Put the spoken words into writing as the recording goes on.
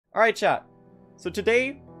Alright, chat. So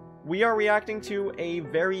today, we are reacting to a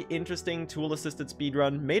very interesting tool-assisted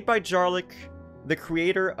speedrun made by Jarlyk, the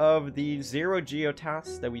creator of the Zero Geo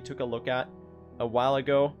TAS that we took a look at a while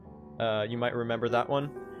ago. You might remember that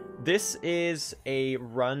one. This is a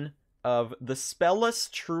run of the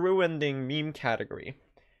Spelless True Ending meme category.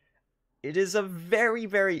 It is a very,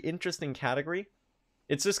 very interesting category.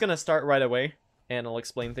 It's just gonna start right away, and I'll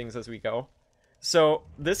explain things as we go. So,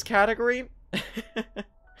 this category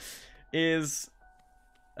is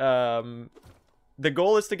the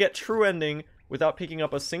goal is to get True Ending without picking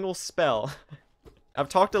up a single spell. I've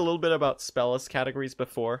talked a little bit about spellless categories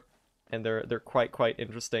before, and they're quite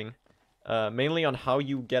interesting. Mainly on how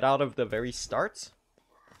you get out of the very start.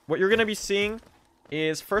 What you're gonna be seeing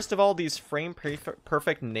is, first of all, these frame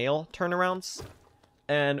perfect nail turnarounds.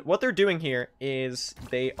 And what they're doing here is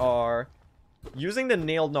they are using the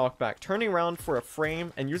nail knockback, turning around for a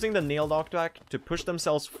frame, and using the nail knockback to push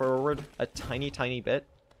themselves forward a tiny bit.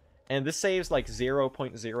 And this saves like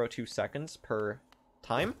 0.02 seconds per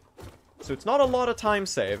time. So it's not a lot of time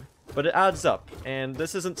save, but it adds up. And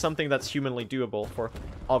this isn't something that's humanly doable for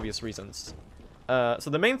obvious reasons. So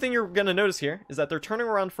the main thing you're going to notice here is that they're turning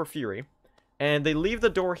around for Fury. And they leave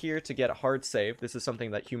the door here to get a hard save. This is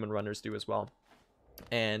something that human runners do as well.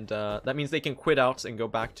 And that means they can quit out and go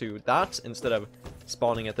back to that instead of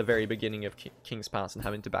spawning at the very beginning of King's Pass and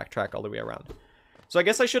having to backtrack all the way around. So I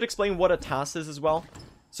guess I should explain what a TAS is as well.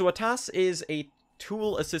 So a TAS is a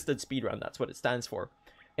tool-assisted speedrun. That's what it stands for.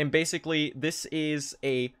 And basically, this is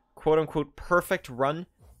a quote-unquote perfect run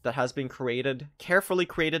that has been created, carefully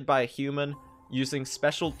created by a human using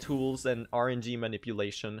special tools and RNG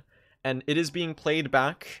manipulation. And it is being played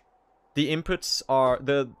back. The inputs are...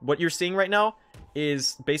 what you're seeing right now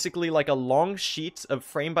is basically like a long sheet of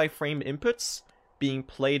frame-by-frame inputs being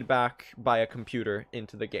played back by a computer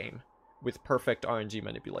into the game with perfect RNG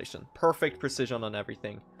manipulation. Perfect precision on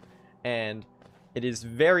everything. And it is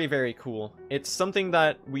very, very cool. It's something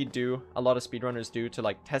that we do, a lot of speedrunners do, to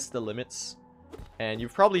like test the limits. And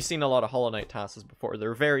you've probably seen a lot of Hollow Knight tasks before.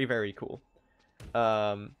 They're very, very cool.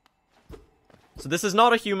 So this is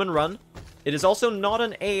not a human run. It is also not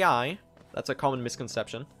an AI. That's a common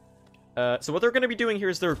misconception. So what they're going to be doing here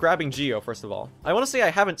is they're grabbing Geo, first of all. I want to say I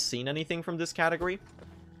haven't seen anything from this category.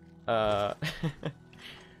 So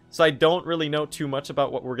I don't really know too much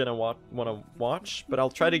about what we're going to want to watch, but I'll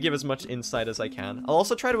try to give as much insight as I can. I'll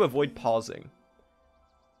also try to avoid pausing.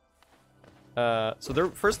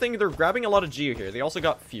 So first thing, they're grabbing a lot of Geo here. They also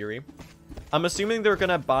got Fury. I'm assuming they're going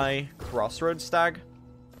to buy Crossroads Stag,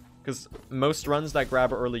 because most runs that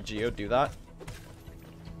grab early Geo do that.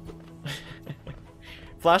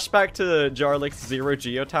 Flashback to Jarlyk's Zero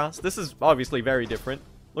Geo TAS. This is obviously very different.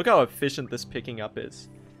 Look how efficient this picking up is.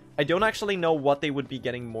 I don't actually know what they would be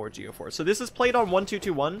getting more Geo for. So this is played on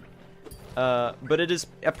 1221. But it is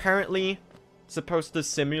apparently supposed to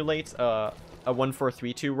simulate a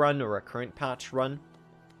 1432 run or a current patch run.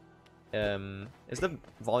 Is the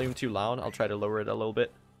volume too loud? I'll try to lower it a little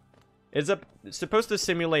bit. It's supposed to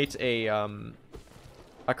simulate a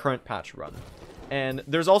current patch run. And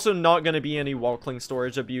there's also not going to be any wall cling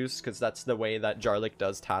storage abuse, because that's the way that Jarlyk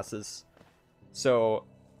does TASes. So,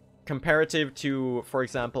 comparative to, for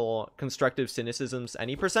example, Constructive Cynicism's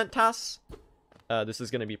any % TAS, this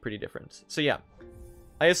is going to be pretty different. So yeah,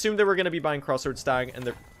 I assumed they were going to be buying Crossroads Stag, and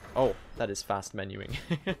they're... Oh, that is fast menuing.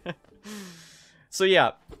 So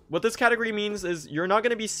yeah, what this category means is you're not going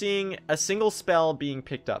to be seeing a single spell being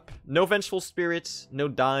picked up. No Vengeful Spirit, no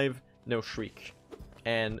Dive, no Shriek.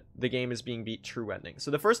 And the game is being beat True Ending. So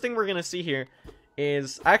the first thing we're going to see here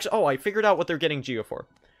is... Actually, oh, I figured out what they're getting Geo for.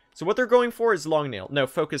 So what they're going for is Long Nail. No,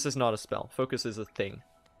 Focus is not a spell. Focus is a thing.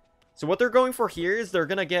 So what they're going for here is they're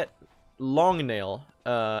going to get Long Nail.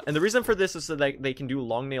 And the reason for this is so that they can do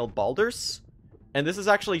Long Nail Balders. And this is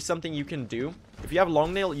actually something you can do. If you have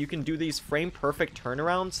Long Nail, you can do these frame-perfect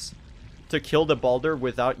turnarounds to kill the Balder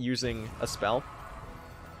without using a spell.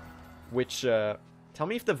 Which... Tell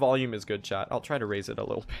me if the volume is good, chat. I'll try to raise it a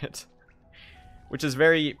little bit. Which is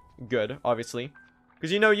very good, obviously.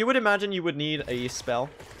 Because, you know, you would imagine you would need a spell.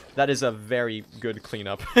 That is a very good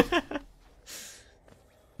cleanup.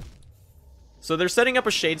 So they're setting up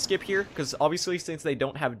a Shade Skip here. Because, obviously, since they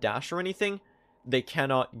don't have dash or anything, they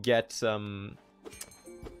cannot get... to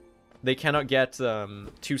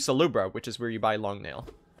Salubra, which is where you buy Long Nail.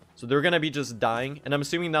 So they're going to be just dying. And I'm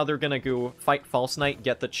assuming now they're going to go fight False Knight,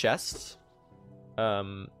 get the chest.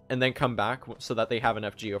 And then come back so that they have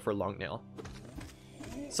enough Geo for Long Nail.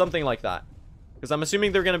 Something like that. Because I'm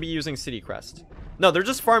assuming they're going to be using City Crest. No, they're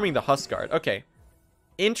just farming the Huskguard. Okay.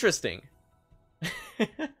 Interesting.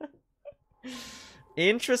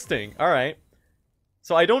 Interesting. Alright.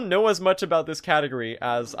 So I don't know as much about this category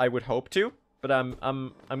as I would hope to, but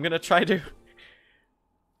I'm gonna try to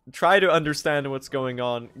understand what's going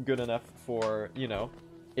on good enough for, you know,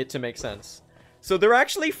 it to make sense. So they're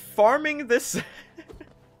actually farming this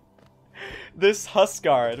this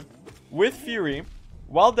Huskard with Fury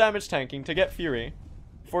while damage tanking to get Fury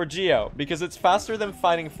for Geo because it's faster than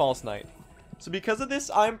fighting False Knight. So because of this,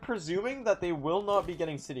 I'm presuming that they will not be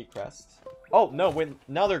getting City Crest. Oh, no, wait,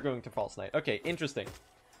 now they're going to False Knight. Okay, interesting.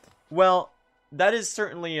 Well, that is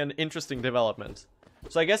certainly an interesting development.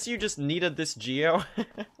 So I guess you just needed this Geo,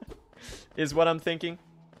 is what I'm thinking,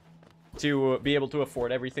 to be able to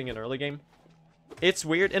afford everything in early game. It's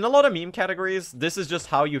weird. In a lot of meme categories, this is just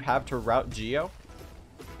how you have to route Geo.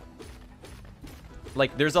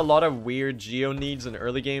 Like, there's a lot of weird Geo needs in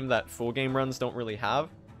early game that full game runs don't really have.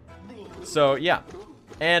 So, yeah.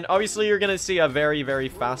 And obviously, you're going to see a very, very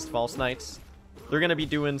fast False Knights. They're going to be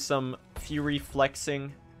doing some Fury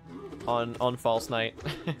flexing on False Knight.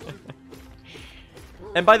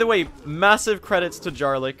 And by the way, massive credits to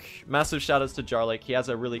Jarlyk. Massive shoutouts to Jarlyk. He has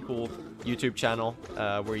a really cool YouTube channel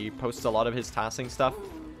where he posts a lot of his TASing stuff.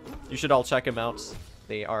 You should all check him out.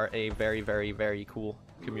 They are a very, very, very cool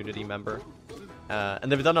community member.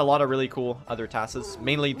 And they've done a lot of really cool other TASes.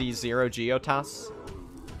 Mainly the Zero Geo TAS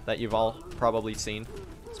that you've all probably seen.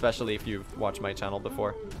 Especially if you've watched my channel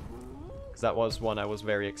before. Because that was one I was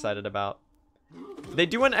very excited about. They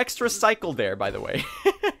do an extra cycle there, by the way.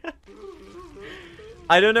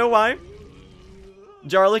 I don't know why.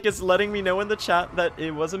 Jarlyk is letting me know in the chat that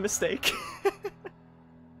it was a mistake.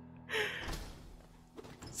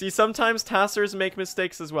 See, sometimes Tassers make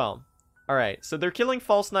mistakes as well. Alright, so they're killing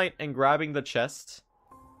False Knight and grabbing the chest.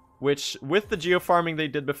 Which, with the Geo farming they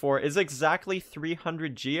did before, is exactly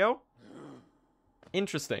 300 Geo.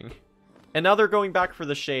 Interesting. And now they're going back for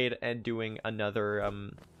the Shade and doing another,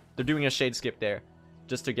 they're doing a Shade skip there.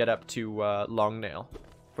 Just to get up to Long Nail.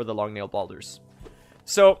 For the Long Nail Balders.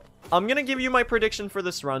 So, I'm gonna give you my prediction for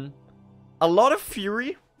this run. A lot of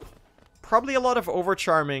Fury. Probably a lot of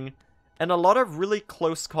Overcharming. And a lot of really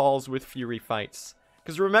close calls with Fury fights.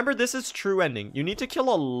 Because remember, this is True Ending. You need to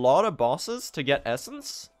kill a lot of bosses to get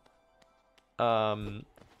Essence. To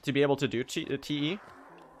be able to do TE.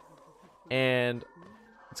 And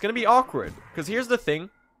it's gonna be awkward. Because here's the thing.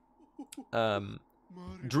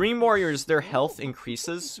 Dream Warriors, their health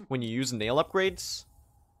increases when you use nail upgrades.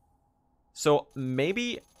 So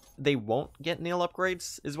maybe they won't get nail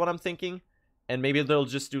upgrades, is what I'm thinking. And maybe they'll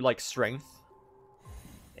just do like Strength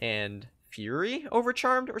and Fury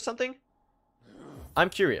Overcharmed or something. I'm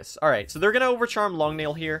curious. Alright, so they're going to Overcharm Long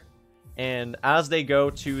Nail here. And as they go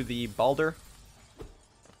to the Balder,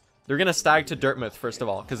 they're going to stag to Dirtmouth first of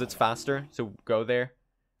all, because it's faster. So go there.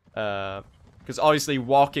 Because obviously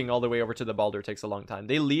walking all the way over to the Balder takes a long time.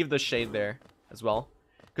 They leave the Shade there as well.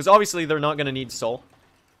 Because obviously they're not going to need Soul.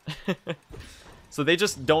 So they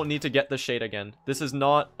just don't need to get the Shade again. This is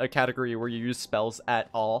not a category where you use spells at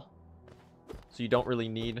all. So you don't really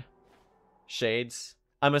need Shades.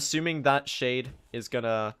 I'm assuming that Shade is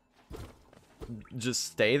gonna just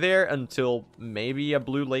stay there until maybe a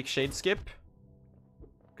Blue Lake Shade skip.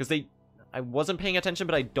 Because I wasn't paying attention,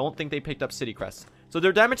 but I don't think they picked up City Crest. So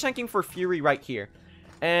they're damage tanking for Fury right here.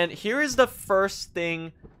 And here is the first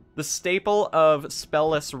thing, the staple of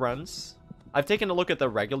spellless runs. I've taken a look at the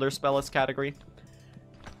regular spellless category.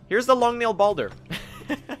 Here's the Long Nail Balder.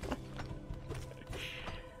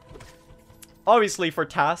 Obviously for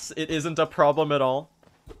TAS, it isn't a problem at all.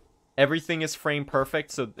 Everything is frame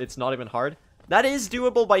perfect, so it's not even hard. That is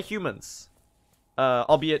doable by humans.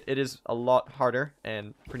 Albeit it is a lot harder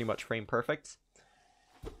and pretty much frame perfect.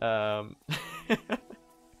 So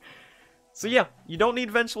yeah, you don't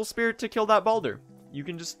need Vengeful Spirit to kill that Balder. You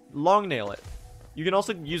can just Long Nail it. You can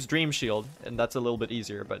also use Dream Shield, and that's a little bit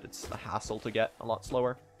easier, but it's a hassle to get, a lot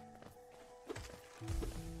slower.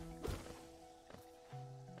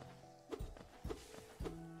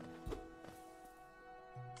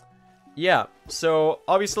 Yeah, so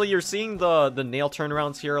obviously you're seeing the nail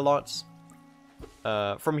turnarounds here a lot.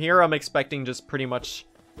 From here, I'm expecting just pretty much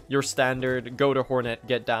your standard go to Hornet,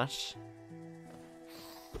 get dash.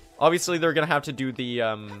 Obviously, they're gonna have to do the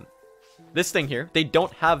this thing here. They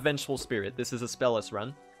don't have Vengeful Spirit. This is a spellless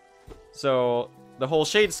run. So the whole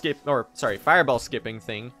Shade skip, or sorry, Fireball skipping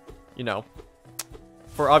thing, you know,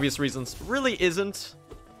 for obvious reasons, really isn't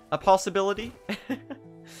a possibility.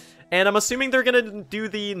 And I'm assuming they're gonna do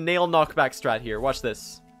the nail knockback strat here. Watch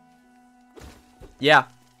this. Yeah,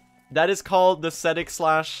 that is called the Sedic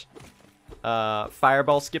slash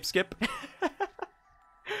Fireball skip.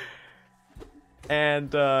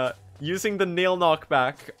 And using the nail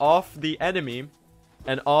knockback off the enemy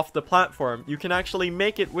and off the platform, you can actually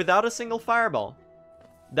make it without a single fireball.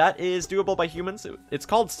 That is doable by humans. It's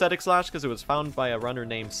called Static Slash because it was found by a runner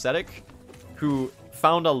named Static, who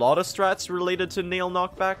found a lot of strats related to nail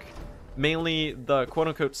knockback. Mainly the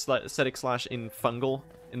quote-unquote Static Slash in Fungal,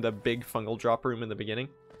 in the big Fungal drop room in the beginning.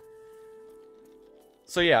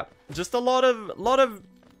 So yeah, just a lot of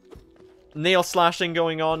nail slashing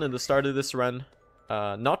going on in the start of this run.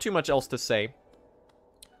 Not too much else to say.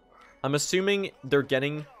 I'm assuming they're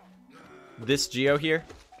getting this Geo here,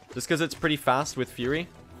 just because it's pretty fast with Fury.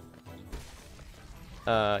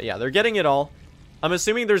 Yeah, they're getting it all. I'm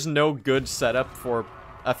assuming there's no good setup for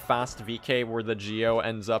a fast VK where the Geo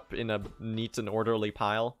ends up in a neat and orderly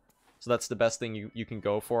pile. So that's the best thing you can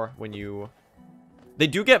go for when you... They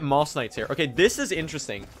do get Moss Knights here. Okay, this is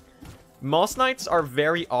interesting. Moss Knights are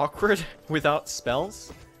very awkward without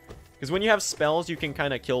spells. Because when you have spells, you can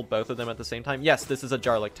kind of kill both of them at the same time. Yes, this is a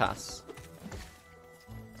Jarlyk TAS.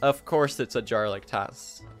 Of course it's a Jarlyk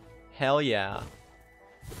TAS. Hell yeah.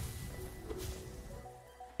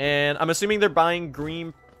 And I'm assuming they're buying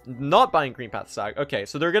green... Not buying Green Path Stag. Okay,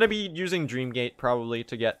 so they're going to be using Dreamgate probably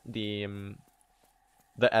to get the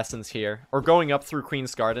essence here. Or going up through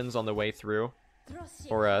Queen's Gardens on the way through.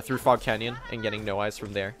 Or through Fog Canyon and getting No Eyes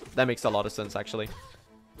from there. That makes a lot of sense, actually.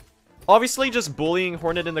 Obviously, just bullying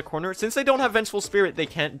Hornet in the corner. Since they don't have Vengeful Spirit, they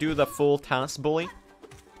can't do the full TAS bully.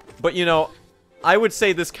 But, you know, I would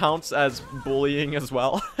say this counts as bullying as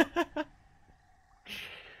well.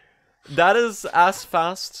 That is as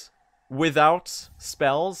fast without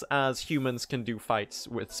spells as humans can do fights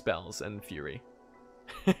with spells and Fury.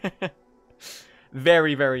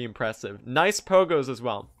 Very, very impressive. Nice pogos as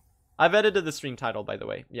well. I've edited the stream title, by the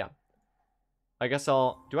way. Yeah. I guess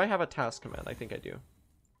I'll... Do I have a task command? I think I do.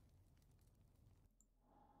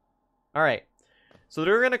 Alright. So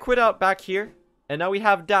they're gonna quit out back here. And now we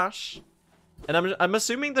have dash. And I'm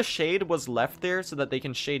assuming the shade was left there so that they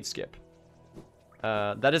can shade skip.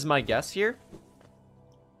 That is my guess here.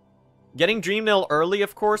 Getting Dream Nail early,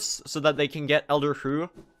 of course, so that they can get Elder Hu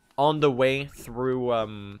on the way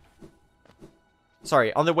through,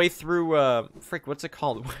 Sorry, on the way through, frick, what's it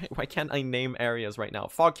called? Why can't I name areas right now?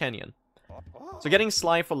 Fog Canyon. So getting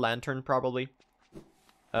Sly for Lantern, probably.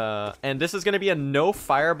 And this is going to be a no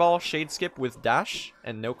Fireball Shade Skip with Dash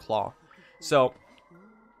and no Claw. So,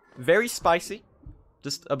 very spicy.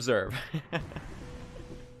 Just observe.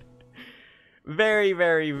 Very,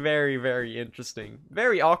 very, very, very interesting.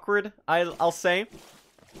 Very awkward, I'll say.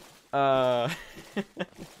 Not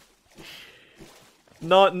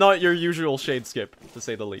your usual shade skip, to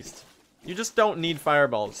say the least. You just don't need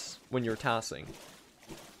fireballs when you're tassing.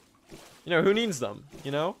 You know, who needs them,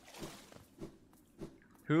 you know?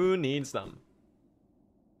 Who needs them?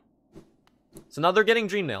 So now they're getting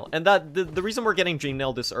Dream Nail. And that the reason we're getting Dream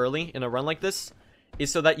Nail this early in a run like this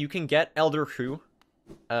is so that you can get Elder Hu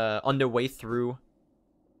on the way through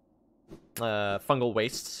Fungal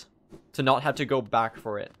Wastes to not have to go back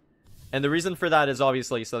for it. And the reason for that is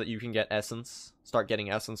obviously so that you can get Essence, start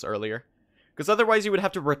getting Essence earlier. Because otherwise you would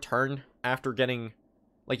have to return after getting,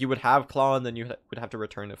 like you would have Claw and then you would have to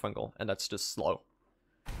return to Fungal, and that's just slow.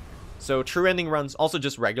 So True Ending runs, also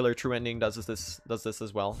just regular True Ending does this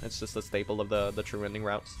as well. It's just a staple of the True Ending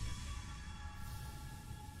routes.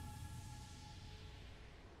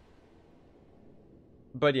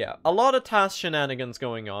 But yeah, a lot of TAS shenanigans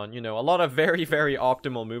going on, you know, a lot of very, very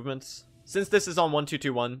optimal movements. Since this is on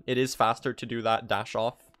 1-2-2-1, it is faster to do that dash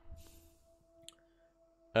off.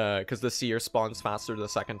 Because the seer spawns faster the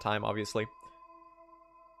second time, obviously.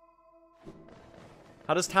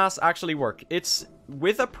 How does TAS actually work? It's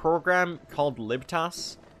with a program called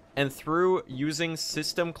libTAS, and through using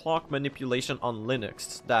system clock manipulation on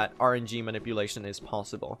Linux that RNG manipulation is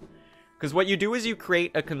possible. Because what you do is you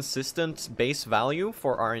create a consistent base value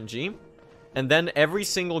for RNG, and then every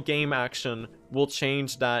single game action will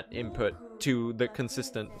change that input to the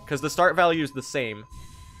consistent, because the start value is the same.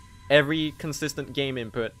 Every consistent game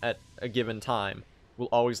input at a given time will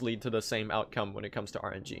always lead to the same outcome when it comes to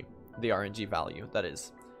RNG. The RNG value, that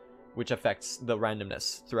is, which affects the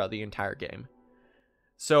randomness throughout the entire game.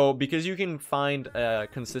 So, because you can find a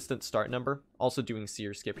consistent start number, also doing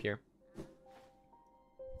seer skip here.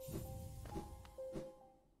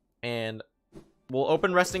 And we'll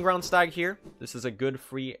open Resting Ground Stag here. This is a good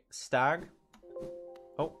free stag.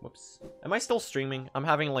 Oh, whoops. Am I still streaming? I'm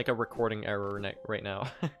having like a recording error right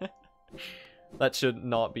now. That should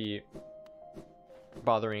not be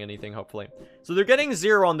bothering anything, hopefully. So they're getting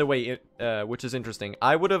 0 on the way, which is interesting.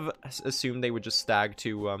 I would have assumed they would just stag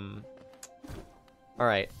to,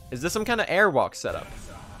 Alright. Is this some kind of airwalk setup?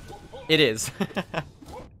 It is.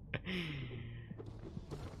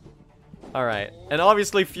 Alright. And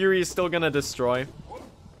obviously Fury is still gonna destroy.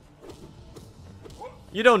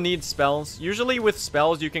 You don't need spells. Usually with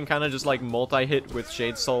spells, you can kind of just like multi-hit with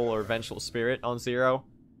Shade Soul or Vengeful Spirit on 0.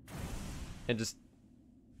 And just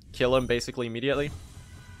kill him basically immediately.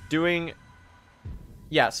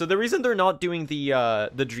 Yeah, so the reason they're not doing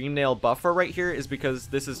the Dream Nail buffer right here is because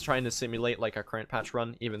this is trying to simulate like a current patch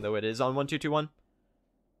run, even though it is on 1221.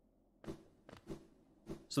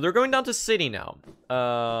 So they're going down to City now.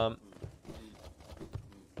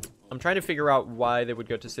 I'm trying to figure out why they would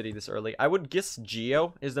go to City this early. I would guess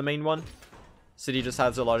Geo is the main one. City just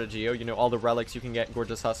has a lot of Geo. You know, all the relics you can get,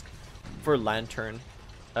 Gorgeous Husk for Lantern.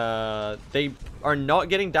 They are not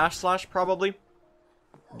getting Dash Slash probably,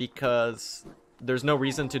 because there's no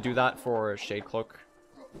reason to do that for Shade Cloak.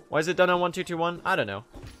 Why is it done on 1221? I don't know.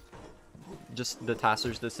 Just the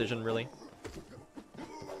TASer's decision, really.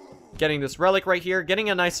 Getting this relic right here, getting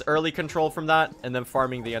a nice early control from that, and then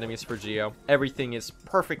farming the enemies for Geo. Everything is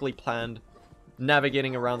perfectly planned.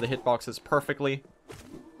 Navigating around the hitboxes perfectly.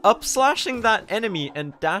 Up slashing that enemy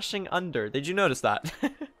and dashing under. Did you notice that?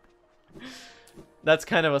 That's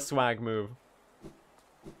kind of a swag move.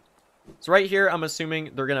 So right here, I'm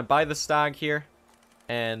assuming they're going to buy the stag here.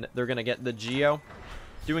 And they're going to get the Geo.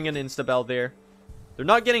 Doing an insta-bell there. They're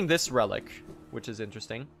not getting this relic, which is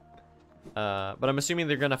interesting. But I'm assuming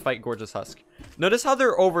they're going to fight Gorgeous Husk. Notice how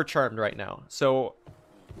they're overcharmed right now. So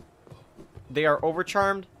they are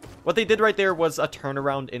overcharmed. What they did right there was a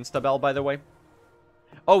turnaround insta-bell, by the way.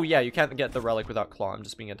 Oh yeah, you can't get the relic without Claw. I'm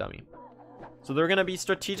just being a dummy. So they're going to be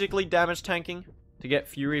strategically damage tanking to get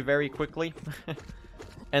Fury very quickly.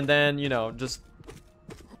 And then, you know, just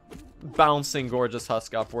bouncing Gorgeous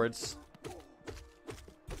Husk upwards.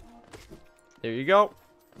 There you go.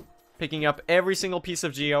 Picking up every single piece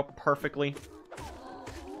of Geo perfectly.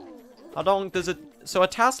 How long does it... So a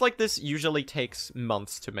task like this usually takes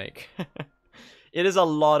months to make. It is a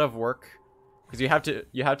lot of work. Because you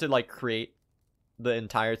have to like create the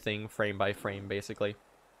entire thing frame by frame, basically.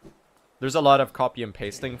 There's a lot of copy and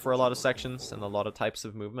pasting for a lot of sections and a lot of types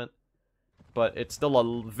of movement. But it's still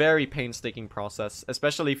a very painstaking process,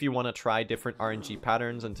 especially if you want to try different RNG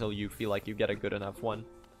patterns until you feel like you get a good enough one.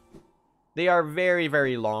 They are very,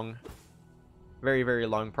 very long. Very, very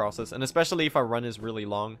long process. And especially if a run is really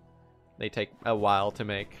long, they take a while to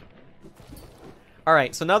make.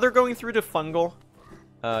 Alright, so now they're going through to Fungal.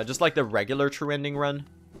 Just like the regular True Ending run,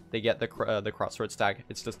 they get the Crossroads Stag.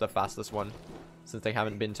 It's just the fastest one, since they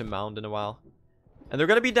haven't been to Mound in a while. And they're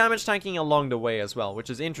going to be damage tanking along the way as well, which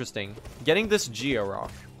is interesting. Getting this Geo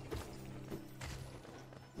Rock.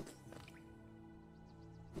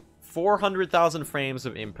 400,000 frames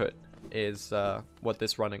of input is what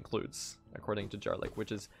this run includes, according to Jarlyk,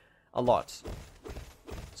 which is a lot.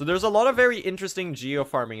 So there's a lot of very interesting Geo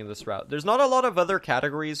farming in this route. There's not a lot of other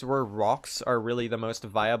categories where rocks are really the most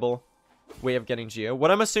viable way of getting Geo. What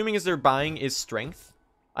I'm assuming is they're buying is strength.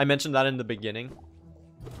 I mentioned that in the beginning.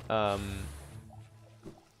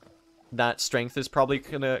 That strength is probably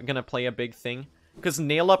gonna play a big thing, because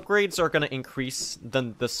nail upgrades are gonna increase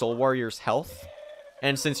the Soul Warrior's health,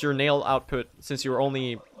 and since your nail output, since your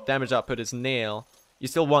only damage output is nail, you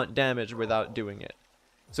still want damage without doing it.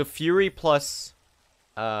 So Fury plus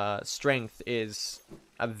strength is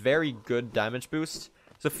a very good damage boost.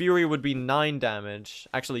 So Fury would be 9 damage.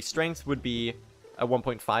 Actually, strength would be a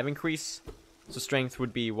 1.5 increase. So strength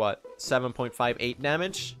would be what, 7.58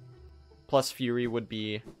 damage, plus Fury would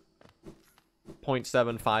be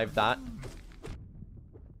 0.75 that.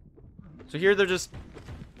 So here they're just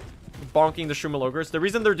bonking the Shroom Ogres. The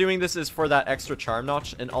reason they're doing this is for that extra Charm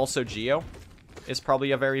Notch, and also Geo is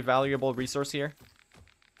probably a very valuable resource here.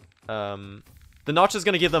 The Notch is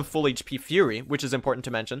going to give them full HP Fury, which is important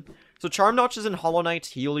to mention. So Charm Notches in Hollow Knight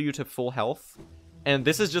heal you to full health, and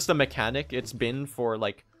this is just a mechanic. It's been for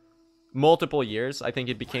like multiple years. I think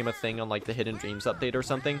it became a thing on like the Hidden Dreams update or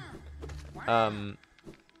something.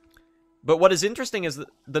 But what is interesting is that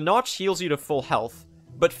the Notch heals you to full health,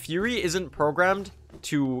 but Fury isn't programmed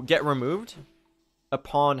to get removed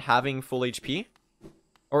upon having full HP.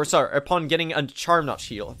 Or sorry, upon getting a Charm Notch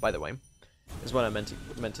heal, by the way, is what I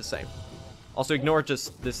meant to say. Also, ignore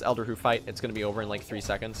just this Elder Who fight. It's going to be over in like 3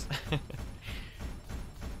 seconds.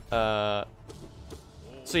 So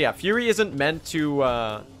yeah, Fury isn't meant to,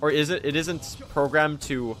 or it isn't programmed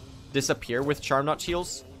to disappear with Charm Notch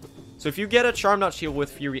heals. So if you get a Charm Notch heal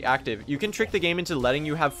with Fury active, you can trick the game into letting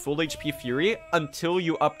you have full HP Fury until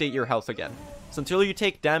you update your health again. So until you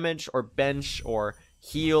take damage or bench or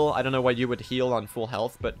heal, I don't know why you would heal on full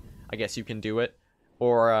health, but I guess you can do it.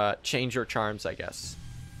 Or change your charms, I guess.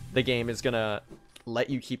 The game is gonna let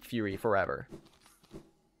you keep Fury forever.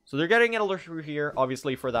 So they're getting it through here,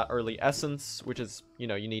 obviously, for that early essence, which is, you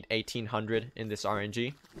know, you need 1800 in this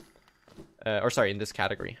RNG. Or sorry, in this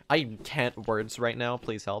category. I can't words right now,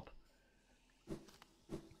 please help.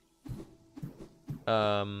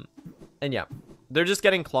 And yeah, they're just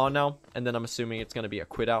getting claw now, and then I'm assuming it's going to be a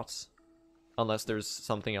quit outs. Unless there's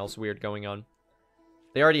something else weird going on.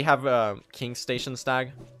 They already have King Station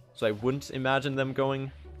Stag, so I wouldn't imagine them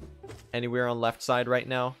going anywhere on left side right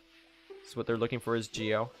now. So what they're looking for is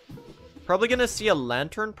Geo. Probably gonna see a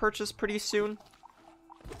Lantern purchase pretty soon.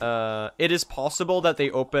 It is possible that they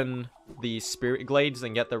open the Spirit Glades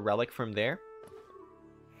and get the Relic from there.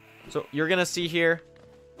 So you're gonna see here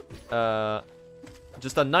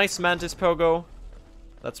just a nice Mantis Pogo.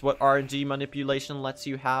 That's what RNG manipulation lets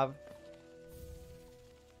you have.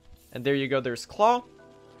 And there you go, there's Claw.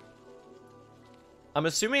 I'm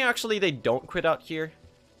assuming actually they don't quit out here.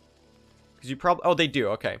 Because you probably... Oh, they do,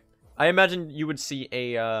 okay. I imagine you would see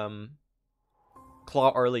a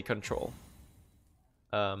Claw early control.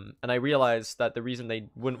 And I realized that the reason they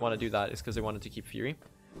wouldn't want to do that is because they wanted to keep Fury.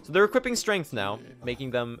 So they're equipping Strength now,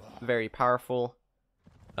 making them very powerful.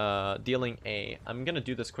 Dealing a... I'm going to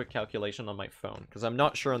do this quick calculation on my phone, because I'm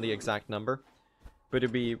not sure on the exact number. But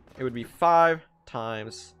it would be 5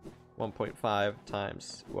 times 1.5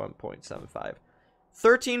 times 1.75.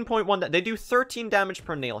 13.1... They do 13 damage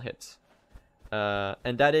per nail hit.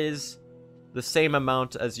 And that is the same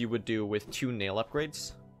amount as you would do with 2 nail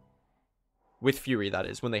upgrades. With Fury, that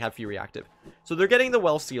is, when they have Fury active. So they're getting the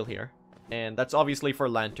Well Seal here. And that's obviously for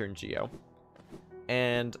Lantern Geo.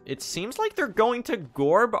 And it seems like they're going to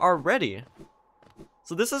Gorb already.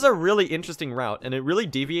 So this is a really interesting route. And it really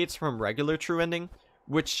deviates from regular True Ending,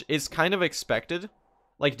 which is kind of expected.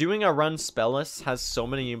 Like, doing a run Spellless has so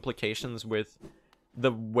many implications with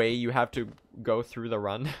the way you have to go through the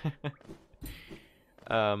run.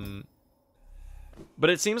 But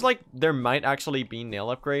it seems like there might actually be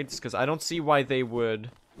nail upgrades, because I don't see why they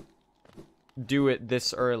would do it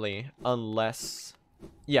this early unless...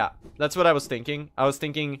 Yeah, that's what I was thinking. I was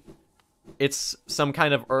thinking it's some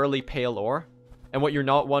kind of early pale ore, and what you're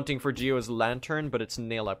not wanting for Geo is Lantern, but it's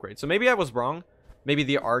nail upgrade. So maybe I was wrong. Maybe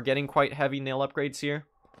they are getting quite heavy nail upgrades here,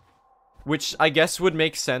 which I guess would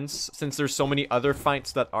make sense since there's so many other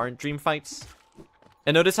fights that aren't dream fights.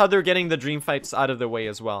 And notice how they're getting the dream fights out of the way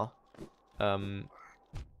as well.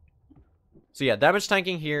 So yeah, damage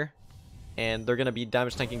tanking here. And they're going to be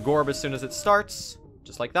damage tanking Gorb as soon as it starts.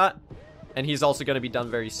 Just like that. And he's also going to be done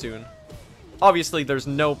very soon. Obviously, there's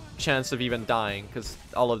no chance of even dying, because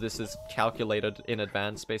all of this is calculated in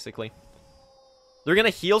advance, basically. They're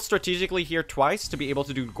going to heal strategically here twice to be able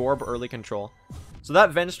to do Gorb early control. So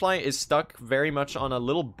that Vengefly is stuck very much on a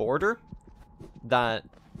little border that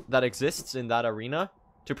exists in that arena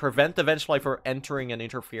to prevent the Vengefly from entering and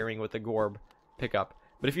interfering with the Gorb pickup.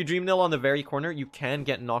 But if you Dream Nail on the very corner, you can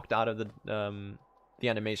get knocked out of the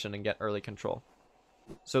animation and get early control.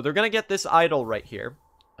 So they're going to get this idol right here.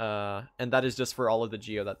 And that is just for all of the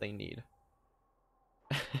Geo that they need.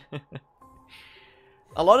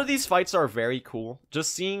 A lot of these fights are very cool.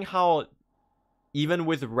 Just seeing how, even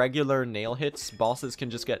with regular nail hits, bosses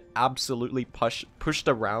can just get absolutely pushed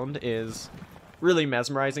around is really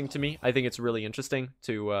mesmerizing to me. I think it's really interesting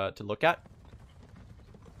to look at.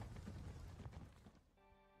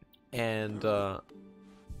 And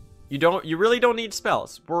you really don't need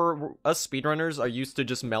spells. Us speedrunners are used to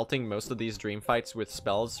just melting most of these dream fights with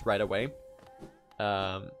spells right away.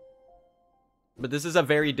 But this is a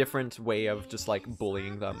very different way of just like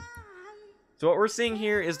bullying them. So what we're seeing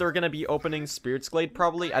here is they're gonna be opening Spirit's Glade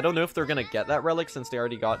probably. I don't know if they're gonna get that relic since they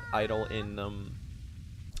already got idol in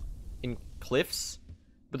Cliffs,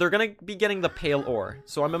 but they're gonna be getting the Pale Ore.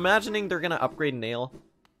 So I'm imagining they're gonna upgrade Nail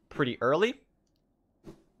pretty early.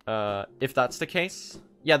 If that's the case.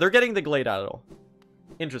 Yeah, they're getting the Glade Idol.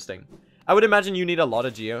 Interesting. I would imagine you need a lot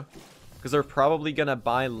of Geo, because they're probably gonna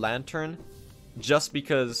buy Lantern just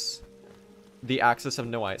because the Axis have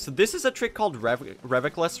no eye. So this is a trick called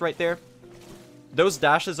Revicless right there. Those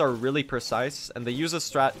dashes are really precise, and they use a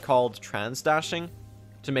strat called Trans Dashing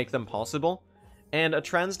to make them possible. And a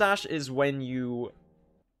Trans Dash is when you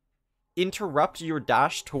interrupt your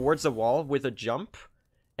dash towards a wall with a jump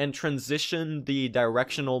and transition the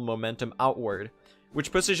directional momentum outward,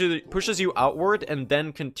 which pushes you outward and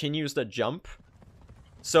then continues the jump.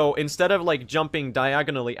 So instead of like jumping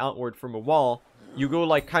diagonally outward from a wall, you go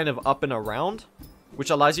like kind of up and around, which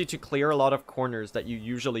allows you to clear a lot of corners that you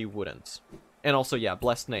usually wouldn't. And also, yeah,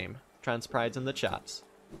 blessed name. Transpride's in the chats.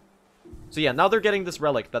 So yeah, now they're getting this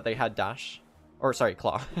relic that they had dash. Or, sorry,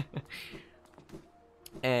 claw.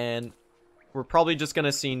 And we're probably just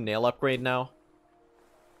gonna see nail upgrade now.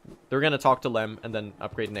 They're going to talk to Lem and then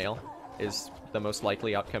upgrade Nail is the most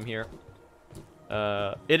likely outcome here.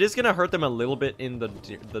 It is going to hurt them a little bit in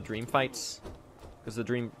the dream fights, because the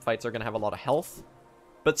dream fights are going to have a lot of health.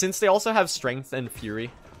 But since they also have strength and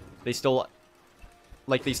fury, they still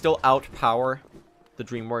outpower the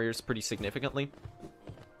Dream Warriors pretty significantly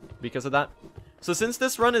because of that. So since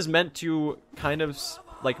this run is meant to kind of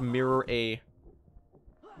like mirror a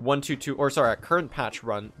 1-2-2, or sorry, a current patch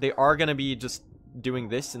run, they are going to be just doing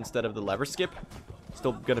this instead of the lever skip.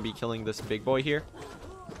 Still going to be killing this big boy here.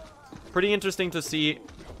 Pretty interesting to see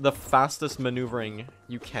the fastest maneuvering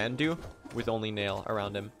you can do with only Nail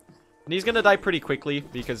around him. And he's going to die pretty quickly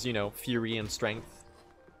because, you know, fury and strength.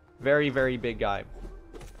 Very, very big guy.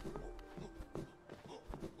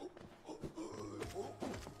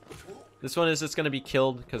 This one is just going to be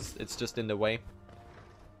killed because it's just in the way.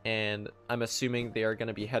 And I'm assuming they are going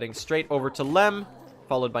to be heading straight over to Lem,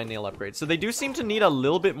 followed by Nail upgrade. So they do seem to need a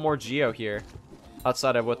little bit more Geo here,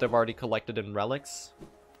 outside of what they've already collected in relics.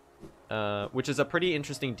 Which is a pretty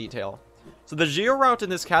interesting detail. So the Geo route in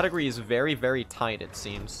this category is very, very tight, it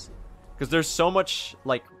seems. Because there's so much,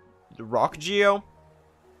 like, rock Geo.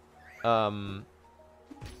 And,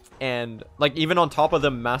 like, even on top of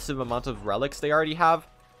the massive amount of relics they already have.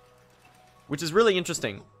 Which is really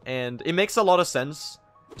interesting. And it makes a lot of sense.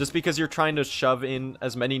 Just because you're trying to shove in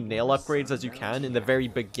as many Nail upgrades as you can in the very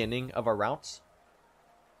beginning of a route.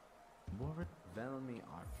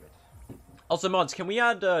 Also, mods, can we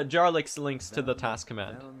add Jarlyk's links to the TAS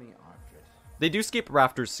command? They do skip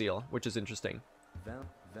Rafter's Seal, which is interesting.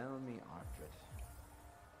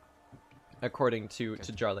 According to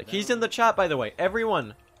Jarlyk. He's in the chat, by the way.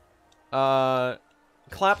 Everyone,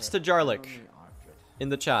 claps to Jarlyk in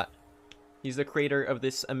the chat. He's the creator of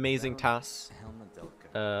this amazing TAS,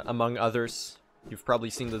 among others. You've probably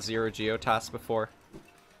seen the Zero Geo TAS before.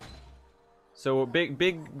 So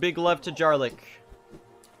big love to Jarlyk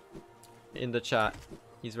in the chat.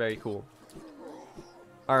 He's very cool.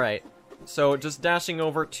 Alright, so just dashing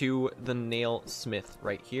over to the Nail Smith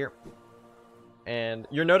right here. And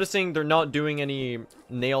you're noticing they're not doing any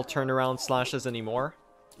Nail turnaround slashes anymore.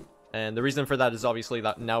 And the reason for that is obviously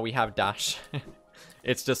that now we have dash.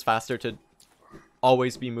 It's just faster to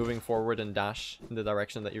always be moving forward and dash in the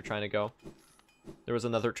direction that you're trying to go. There was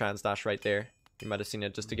another trans dash right there. You might have seen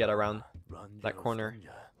it just to get around that corner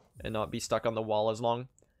and not be stuck on the wall as long.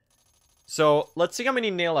 So let's see how many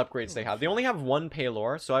Nail upgrades they have. They only have one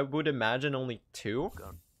Paylor, so I would imagine only 2.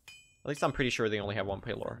 At least I'm pretty sure they only have one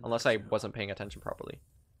Paylor, unless I wasn't paying attention properly.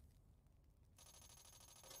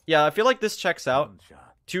 Yeah, I feel like this checks out.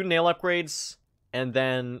 2 Nail upgrades, and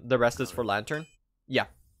then the rest is for Lantern. Yeah.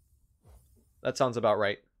 That sounds about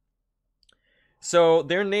right. So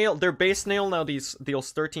their base Nail now deals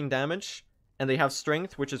 13 damage, and they have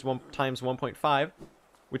Strength, which is 1 times 1.5,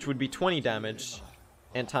 which would be 20 damage,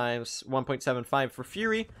 and times 1.75 for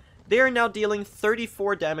Fury. They are now dealing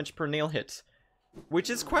 34 damage per Nail hit, which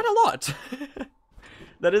is quite a lot.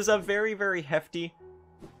 That is a very, very hefty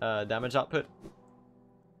damage output.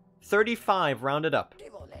 35 rounded up.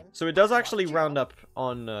 So it does actually round up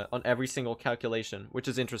on every single calculation, which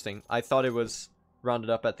is interesting. I thought it was rounded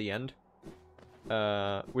up at the end,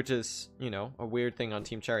 which is, you know, a weird thing on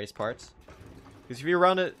Team Cherry's parts. Because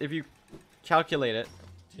if you calculate it,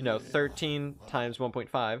 you know, 13 times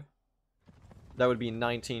 1.5, that would be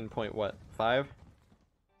 19.5?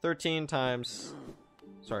 13 times,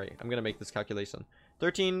 sorry, I'm gonna make this calculation.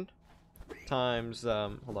 13 times,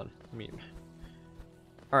 hold on, let me...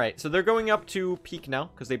 Alright, so they're going up to peak now,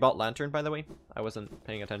 because they bought Lantern, by the way. I wasn't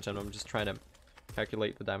paying attention, I'm just trying to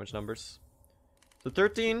calculate the damage numbers. So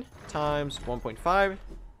 13 times 1.5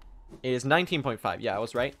 is 19.5. Yeah, I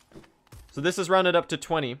was right. So this is rounded up to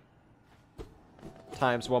 20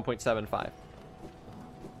 times 1.75.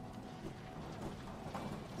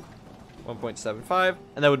 1.75,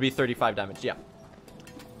 and that would be 35 damage, yeah.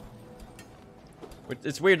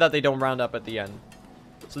 It's weird that they don't round up at the end.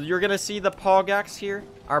 So you're gonna see the Pogax here,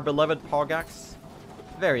 our beloved Pogax.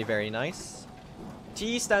 Very, very nice.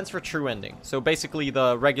 T stands for True Ending, so basically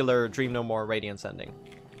the regular Dream No More Radiance ending.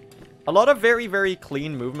 A lot of very, very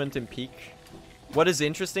clean movement in Peak. What is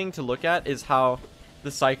interesting to look at is how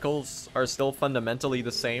the cycles are still fundamentally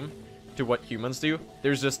the same to what humans do.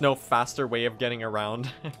 There's just no faster way of getting around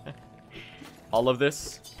all of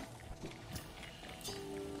this.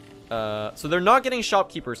 So they're not getting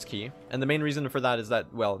Shopkeeper's Key, and the main reason for that is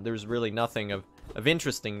that, well, there's really nothing of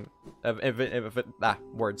interest to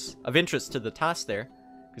the task there,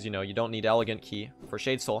 because, you know, you don't need Elegant Key for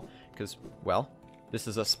Shade Soul, because, well, this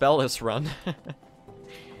is a spellless run.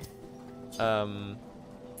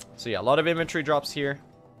 So yeah, a lot of inventory drops here.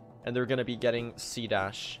 And they're going to be getting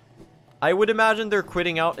C-Dash. I would imagine they're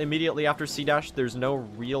quitting out immediately after C-Dash. There's no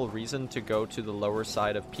real reason to go to the lower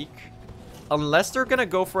side of Peak. Unless they're going to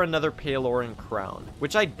go for another Paloran Crown.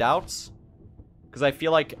 Which I doubt. Because I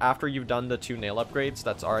feel like after you've done the 2 nail upgrades,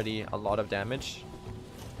 that's already a lot of damage.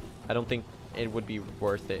 I don't think it would be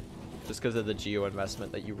worth it. Just because of the geo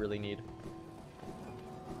investment that you really need.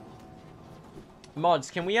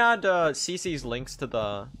 Mods, can we add CC's links to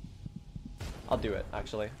the... I'll do it,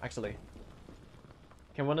 actually.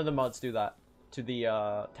 Can one of the mods do that? To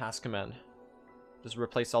the TAS command. Just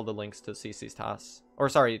replace all the links to CC's TAS. Or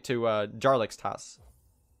sorry, to Jarlyk's TAS.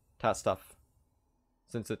 TAS stuff.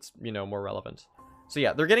 Since it's, you know, more relevant. So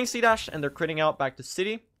yeah, they're getting C-Dash and they're critting out back to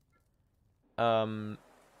City. And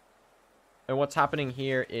what's happening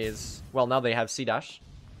here is... Well, now they have C-Dash.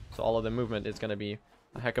 So all of the movement is going to be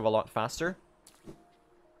a heck of a lot faster.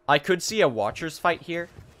 I could see a Watchers fight here.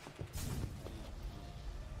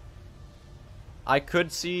 I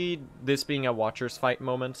could see this being a Watchers fight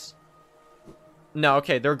moment. No,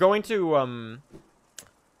 okay, they're going to,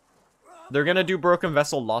 they're gonna do Broken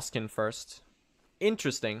Vessel Lostkin first.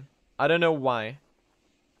 Interesting. I don't know why.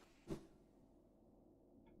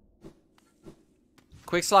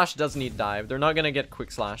 Quick Slash does need dive. They're not gonna get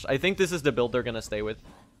Quick Slash. I think this is the build they're gonna stay with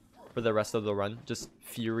for the rest of the run. Just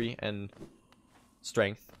Fury and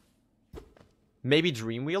Strength. Maybe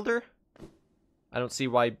Dream Wielder? I don't see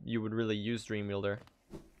why you would really use Dream Wielder.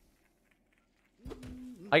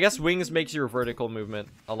 I guess Wings makes your vertical movement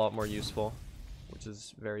a lot more useful, which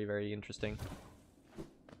is very, very interesting.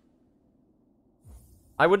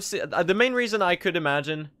 I would say the main reason I could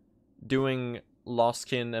imagine doing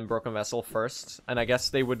Lostkin and Broken Vessel first, and I guess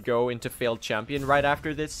they would go into Failed Champion right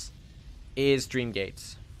after this, is Dream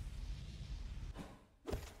Gate.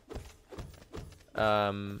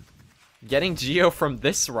 Getting Geo from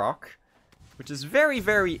this rock, which is very,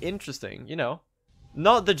 very interesting, you know.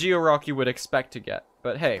 Not the Geo rock you would expect to get,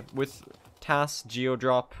 but hey, with TAS, Geo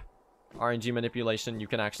drop, RNG manipulation, you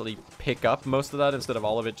can actually pick up most of that instead of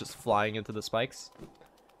all of it just flying into the spikes.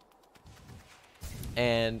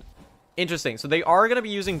 And interesting, so they are going to be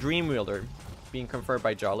using Dream Wielder, being confirmed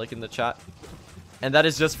by Jarlyk in the chat. And that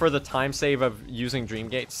is just for the time save of using Dream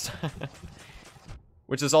Gates.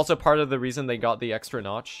 Which is also part of the reason they got the extra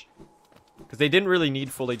notch. Because they didn't really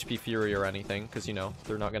need full HP Fury or anything, because, you know,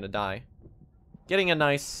 they're not going to die. Getting a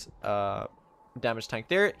nice damage tank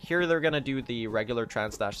there. Here they're going to do the regular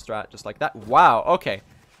Trans-Dash strat, just like that. Wow, okay.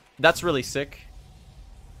 That's really sick.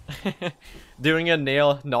 Doing a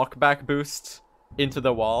nail knockback boost into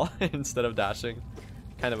the wall instead of dashing.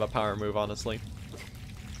 Kind of a power move, honestly.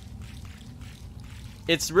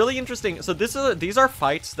 It's really interesting. So these are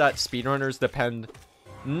fights that speedrunners depend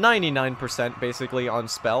 99% basically on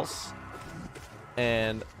spells.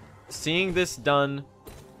 And seeing this done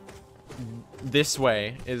this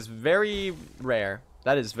way is very rare.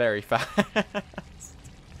 That is very fast.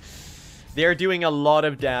 They're doing a lot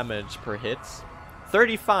of damage per hit.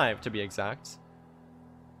 35 to be exact.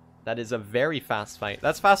 That is a very fast fight.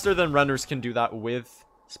 That's faster than runners can do that with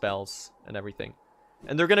spells and everything.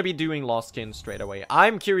 And they're going to be doing Lostkin straight away.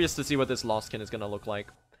 I'm curious to see what this Lostkin is going to look like.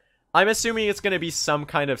 I'm assuming it's going to be some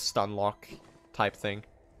kind of stun lock type thing.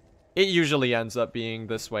 It usually ends up being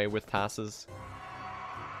this way with TASes.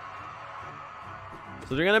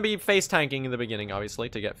 So they're going to be face tanking in the beginning, obviously,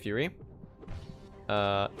 to get Fury.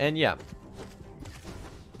 And yeah.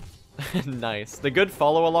 Nice. The good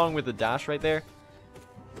follow along with the dash right there.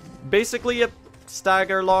 Basically a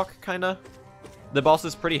stagger lock, kind of. The boss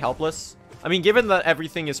is pretty helpless. I mean, given that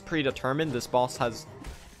everything is predetermined, this boss has...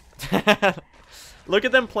 Look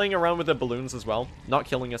at them playing around with the balloons as well. Not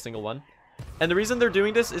killing a single one. And the reason they're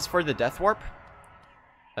doing this is for the Death Warp.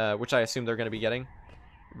 Which I assume they're going to be getting.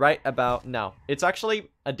 Right about now. It's actually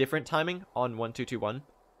a different timing on 1221.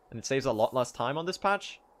 And it saves a lot less time on this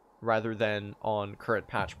patch. Rather than on current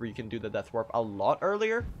patch where you can do the Death Warp a lot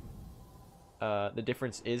earlier. The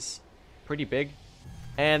difference is pretty big.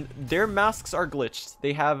 And their masks are glitched.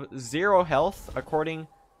 They have 0 health according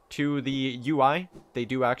to the UI. They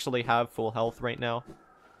do actually have full health right now.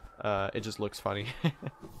 It just looks funny.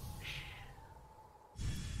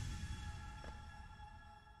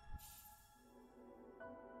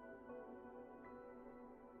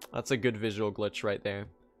 That's a good visual glitch right there.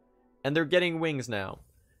 And they're getting wings now.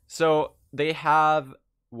 So they have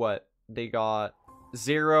what? They got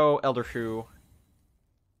 0 Elder Shrew,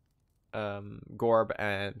 Gorb,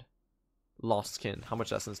 and Lostkin. How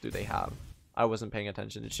much essence do they have? I wasn't paying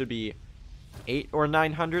attention. It should be 8 or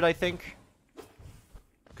 900, I think.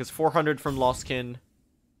 Because 400 from Lostkin.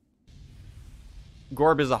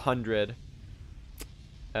 Gorb is 100.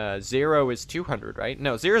 0 is 200, right?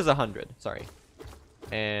 No, 0 is 100. Sorry.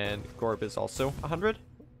 And Gorb is also 100.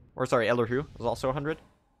 Or sorry, Ellerhu is also 100.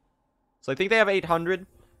 So I think they have 800.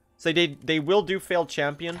 So they will do failed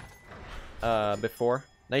champion before.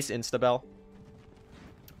 Nice insta-bell.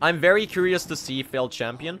 I'm very curious to see failed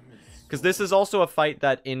champion, because this is also a fight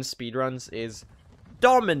that in speedruns is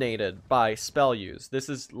dominated by spell use. This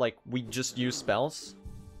is like, we just use spells,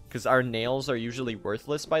 because our nails are usually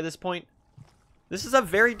worthless by this point. This is a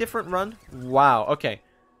very different run. Wow, okay.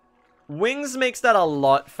 Wings makes that a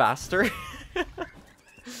lot faster.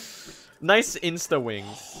 Nice insta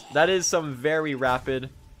wings. That is some very rapid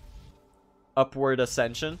upward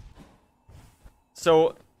ascension.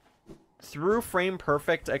 So through frame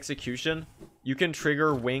perfect execution, you can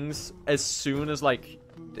trigger wings as soon as like,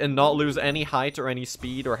 and not lose any height or any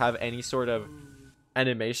speed or have any sort of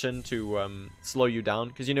animation to slow you down,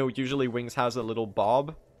 because you know usually wings has a little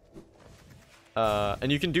bob,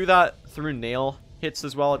 and you can do that through nail hits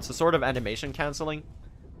as well. It's a sort of animation canceling.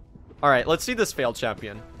 All right, let's see this failed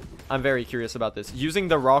champion. I'm very curious about this. Using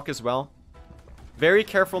the rock as well. Very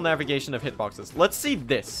careful navigation of hitboxes. Let's see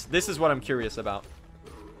this. This is what I'm curious about.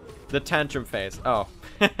 The tantrum phase. Oh.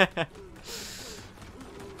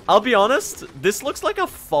 I'll be honest, this looks like a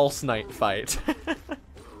false knight fight.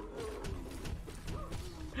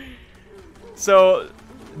 So,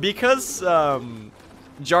 because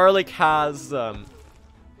Jarlyk has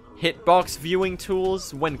hitbox viewing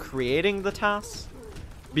tools when creating the TAS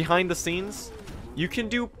behind the scenes, you can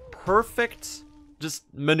do perfect just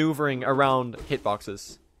maneuvering around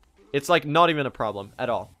hitboxes. It's like not even a problem at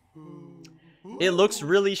all. It looks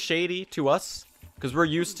really shady to us because we're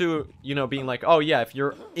used to, you know, being like, oh yeah, if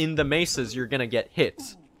you're in the maces, you're gonna get hit.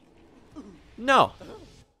 No,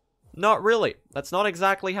 not really. That's not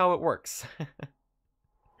exactly how it works.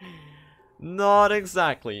 Not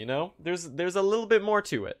exactly, you know? There's a little bit more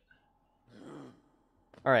to it.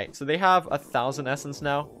 Alright, so they have 1,000 essence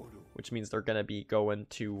now, which means they're gonna be going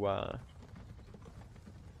to,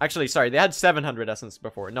 Actually, sorry, they had 700 essence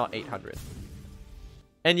before, not 800.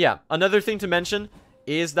 And yeah, another thing to mention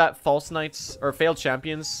is that False Knights, or Failed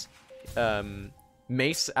Champions,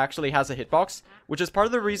 Mace actually has a hitbox, which is part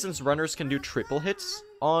of the reasons runners can do triple hits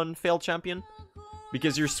on Failed Champion.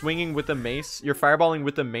 Because you're swinging with the mace, you're fireballing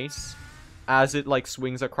with the mace as it like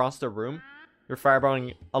swings across the room. You're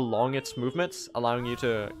fireballing along its movements, allowing you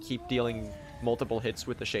to keep dealing multiple hits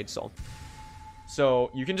with the Shade Soul. So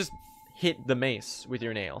you can just hit the mace with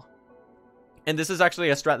your nail. And this is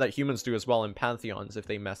actually a strat that humans do as well in Pantheons if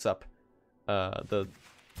they mess up the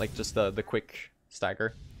quick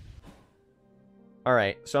stagger.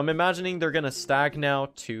 Alright, so I'm imagining they're gonna stag now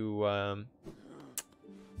to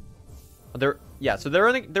they're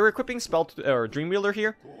equipping Dreamwheeler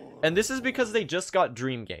here, and this is because they just got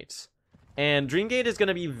Dreamgate. And Dreamgate is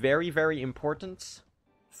gonna be very, very important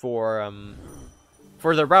for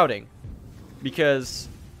the routing, because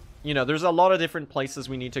you know there's a lot of different places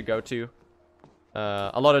we need to go to,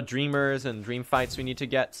 a lot of dreamers and dream fights we need to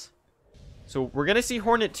get. So we're gonna see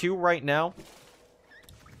Hornet 2 right now,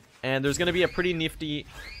 and there's gonna be a pretty nifty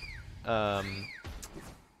I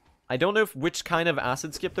don't know which kind of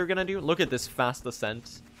acid skip they're gonna do. Look at this fast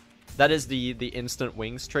ascent. That is the instant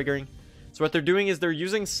wings triggering. So what they're doing is they're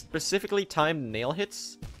using specifically timed nail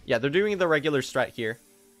hits. Yeah, they're doing the regular strat here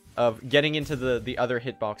of getting into the other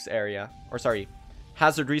hitbox area, or sorry,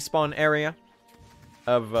 hazard respawn area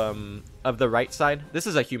of the right side. This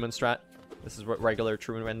is a human strat. This is what regular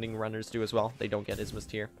True Ending runners do as well. They don't get Ismus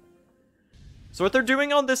tier. So what they're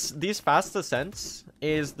doing on these fast ascents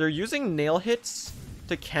is they're using nail hits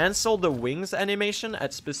to cancel the wings animation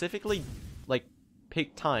at specifically like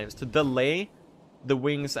peak times to delay the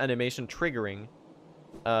wings animation triggering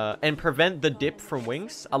and prevent the dip from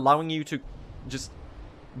wings, allowing you to just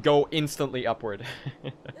go instantly upward.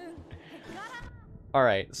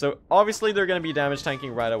 Alright, so obviously they're going to be damage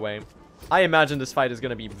tanking right away. I imagine this fight is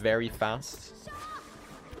going to be very fast.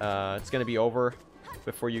 It's going to be over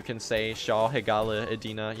before you can say Shaw, Hegala,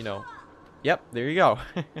 Edina, you know. Yep, there you go.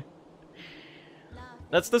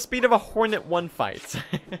 That's the speed of a Hornet 1 fight.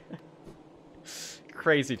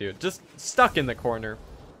 Crazy, dude. Just stuck in the corner.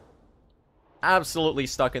 Absolutely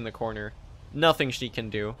stuck in the corner. Nothing she can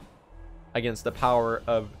do against the power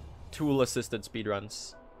of tool-assisted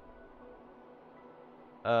speedruns.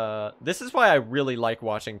 This is why I really like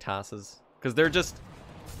watching TASes. Because they're just...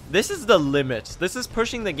 This is the limit. This is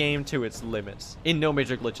pushing the game to its limits. In no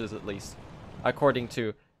major glitches, at least. According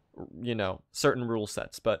to, you know, certain rule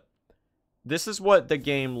sets. But this is what the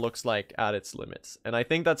game looks like at its limits. And I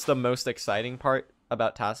think that's the most exciting part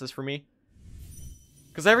about TASes for me.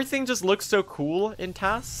 Because everything just looks so cool in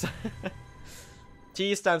TAS.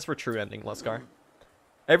 T stands for True Ending, Luscar.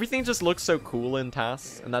 Everything just looks so cool in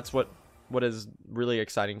TAS, and that's what is really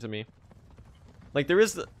exciting to me. Like, there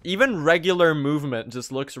is... Even regular movement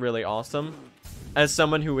just looks really awesome. As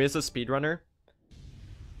someone who is a speedrunner,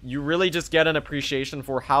 you really just get an appreciation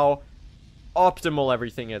for how optimal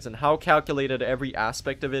everything is and how calculated every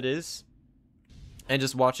aspect of it is. And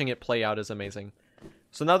just watching it play out is amazing.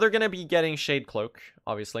 So now they're going to be getting Shade Cloak,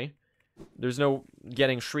 obviously. There's no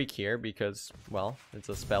getting Shriek here because, well, it's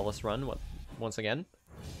a spellless run once again.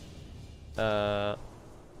 I'm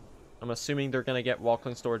assuming they're going to get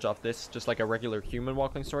Walkling Storage off this, just like a regular human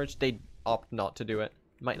Walkling Storage. They opt not to do it.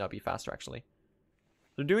 Might not be faster, actually.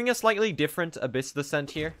 They're doing a slightly different Abyss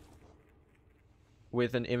Descent here.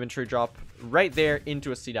 With an inventory drop right there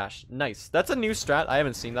into a C-dash. Nice. That's a new strat. I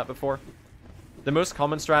haven't seen that before. The most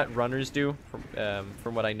common strat runners do,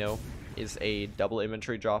 from what I know, is a double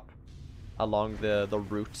inventory drop along the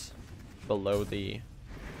route below the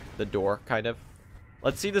door, kind of.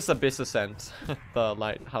 Let's see this Abyss Ascent, the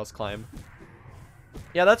Lighthouse Climb.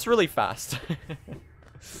 Yeah, that's really fast.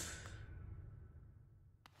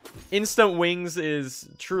 Instant wings is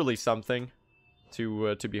truly something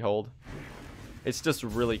to behold. It's just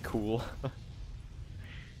really cool.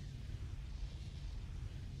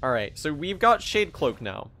 Alright, so we've got Shade Cloak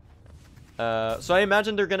now. So I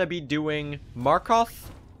imagine they're gonna be doing Markoth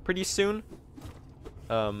pretty soon.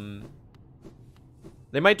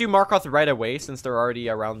 They might do Markoth right away since they're already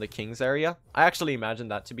around the King's area. I actually imagine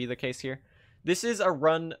that to be the case here. This is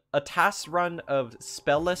a TAS run of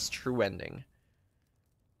Spelless True Ending.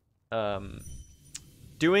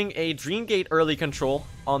 Doing a Dreamgate early control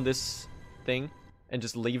on this thing and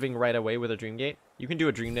just leaving right away with a Dreamgate. You can do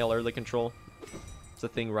a Dreamnail early control. It's a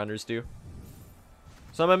thing runners do.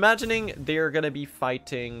 So I'm imagining they're going to be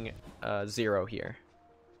fighting Zero here.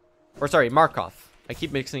 Or sorry, Markoth. I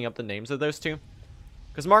keep mixing up the names of those two.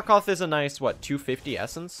 Because Markoth is a nice, what, 250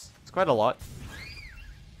 essence? It's quite a lot.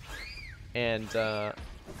 And,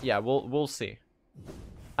 yeah, we'll see.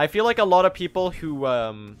 I feel like a lot of people who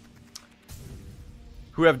have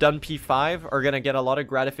done P5 are going to get a lot of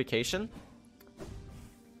gratification.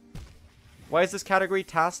 Why is this category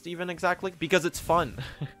tasked even exactly? Because it's fun.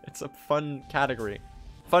 It's a fun category.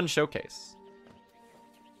 Fun showcase.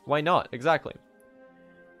 Why not? Exactly.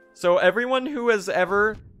 So everyone who has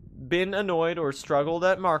ever been annoyed or struggled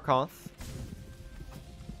at Markoth,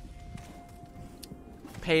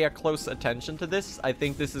 pay a close attention to this. I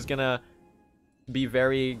think this is gonna be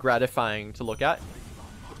very gratifying to look at.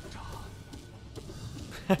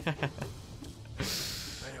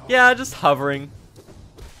 Yeah, just hovering.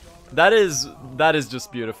 That is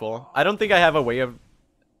just beautiful. I don't think I have a way of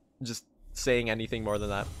just saying anything more than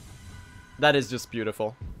that. That is just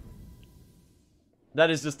beautiful.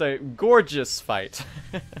 That is just a gorgeous fight.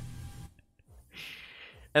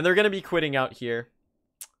 And they're going to be quitting out here.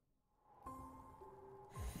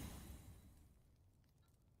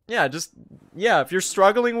 Yeah, if you're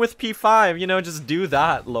struggling with P5, you know, just do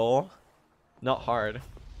that, lol. Not hard.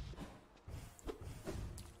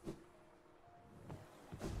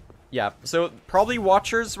 Yeah, so probably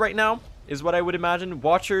Watchers right now is what I would imagine.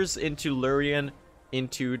 Watchers into Lurien,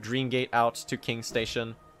 into Dreamgate out to King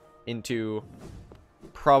Station, into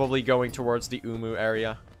probably going towards the Umu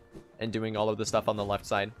area and doing all of the stuff on the left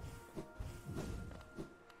side.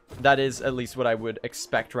 That is at least what I would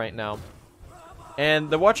expect right now. And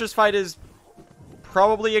the Watchers fight is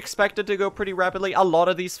probably expected to go pretty rapidly. A lot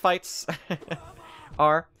of these fights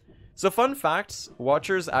are. So fun fact,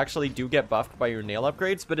 Watchers actually do get buffed by your nail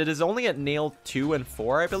upgrades, but it is only at nail 2 and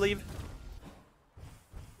 4, I believe.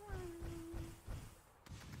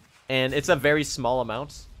 And it's a very small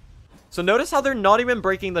amount. So notice how they're not even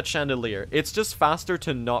breaking the chandelier. It's just faster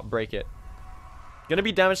to not break it. Gonna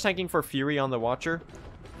be damage tanking for Fury on the Watcher.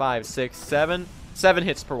 5, 6, 7. 7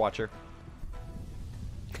 hits per Watcher.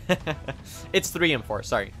 It's 3 and 4,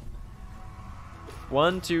 sorry.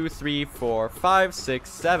 1, 2, 3, 4, 5, 6,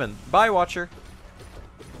 7. Bye, Watcher.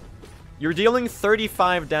 You're dealing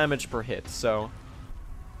 35 damage per hit, so...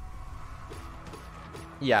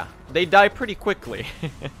 yeah, they die pretty quickly.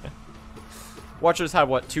 Watchers have,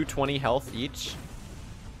 what, 220 health each?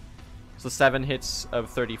 So 7 hits of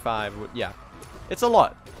 35. Yeah, it's a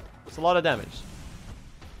lot. It's a lot of damage.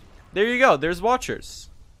 There you go. There's Watchers.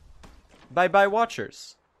 Bye-bye,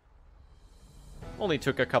 Watchers. Only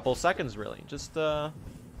took a couple seconds, really. Just the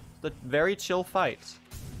very chill fight.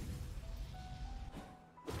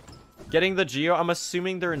 Getting the Geo. I'm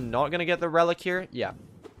assuming they're not going to get the Relic here. Yeah.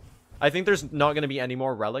 I think there's not going to be any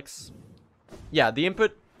more Relics. Yeah, the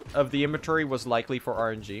input of the inventory was likely for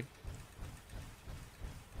RNG.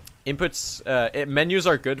 Inputs, menus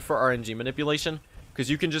are good for RNG manipulation, because because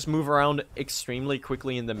you can just move around extremely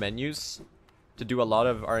quickly in the menus to do a lot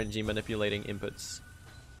of RNG manipulating inputs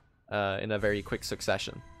in a very quick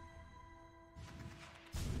succession.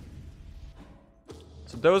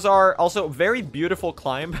 So those are also very beautiful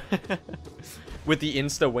climb with the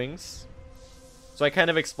insta wings. So I kind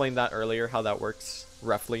of explained that earlier, how that works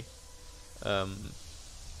roughly. But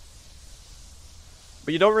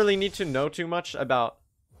you don't really need to know too much about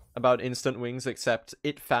instant wings, except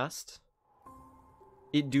it fast.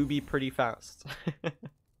 It do be pretty fast.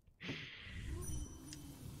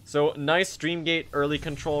 So nice Dreamgate early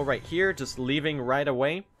control right here, just leaving right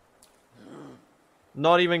away.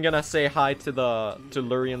 Not even gonna say hi to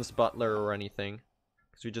Lurian's butler or anything,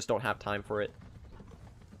 because we just don't have time for it.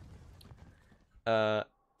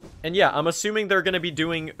 And yeah, I'm assuming they're gonna be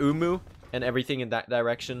doing Umu and everything in that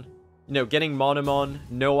direction. You know, getting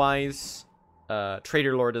Monomon, No Eyes,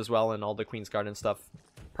 Trader Lord as well, and all the Queen's Guard and stuff.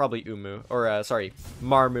 Probably Umu, or sorry,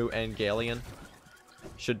 Marmu and Galeon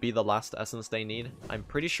should be the last essence they need. I'm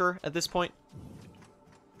pretty sure at this point.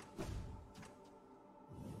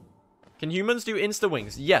 Can humans do insta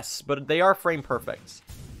wings? Yes, but they are frame perfect.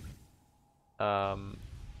 Alright,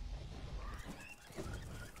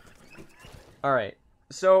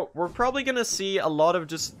 so we're probably gonna see a lot of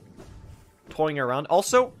just toying around.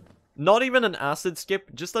 Also, not even an acid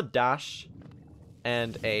skip, just a dash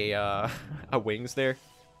and a wings there.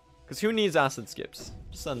 Because who needs acid skips?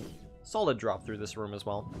 Just a solid drop through this room as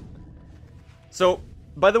well. So,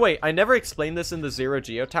 by the way, I never explained this in the Zero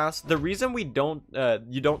Geo TAS. The reason we don't,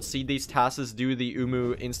 you don't see these TASes do the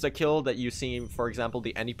Umu insta-kill that you see, for example,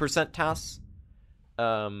 the any % TAS,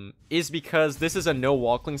 is because this is a no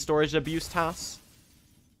walkling storage abuse TAS.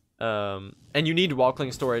 And you need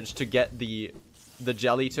walkling storage to get the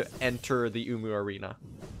jelly to enter the Umu arena.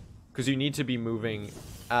 Because you need to be moving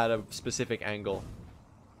at a specific angle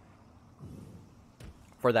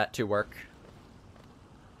for that to work.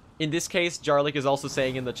 In this case, Jarlyk is also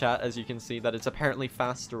saying in the chat, as you can see, that it's apparently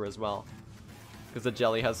faster as well, because the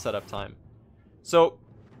jelly has setup time. So,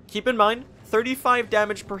 keep in mind, 35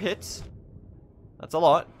 damage per hit. That's a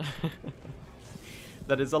lot.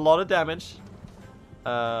 That is a lot of damage.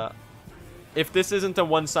 If this isn't a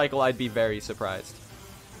one cycle, I'd be very surprised.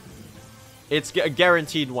 It's a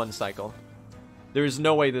guaranteed one cycle. There is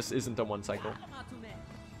no way this isn't a one cycle.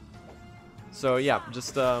 So yeah,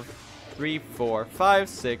 just 3, 4, 5,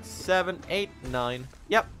 6, 7, 8, 9.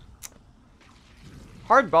 Yep.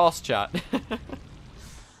 Hard boss, chat.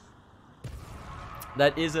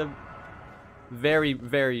 That is a very,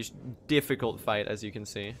 very difficult fight, as you can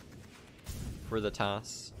see, for the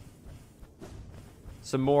TAS.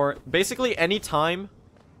 Some more... Basically, anytime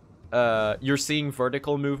you're seeing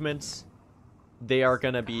vertical movements, they are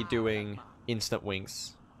gonna be doing instant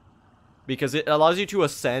wings. Because it allows you to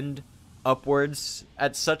ascend upwards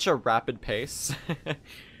at such a rapid pace.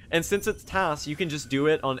 And since it's TAS, you can just do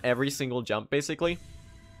it on every single jump, basically.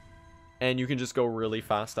 And you can just go really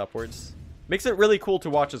fast upwards. Makes it really cool to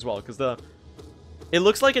watch as well, because it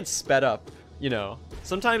looks like it's sped up, you know.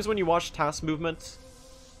 Sometimes when you watch TAS movements,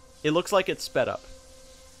 it looks like it's sped up.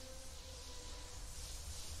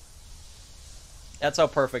 That's how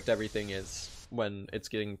perfect everything is when it's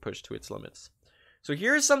getting pushed to its limits. So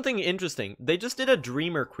here's something interesting. They just did a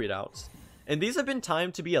Dreamer quit out. And these have been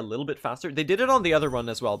timed to be a little bit faster. They did it on the other one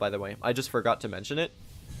as well, by the way. I just forgot to mention it.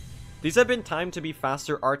 These have been timed to be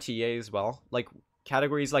faster RTA as well. Like,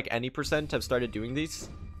 categories like any % have started doing these.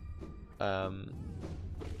 Or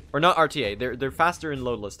not RTA. They're faster in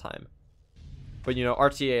loadless time. But, you know,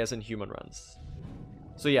 RTA as in human runs.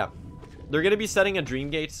 So yeah. They're going to be setting a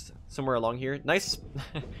Dreamgate somewhere along here. Nice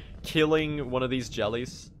killing one of these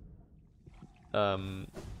jellies. For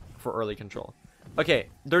early control. Okay,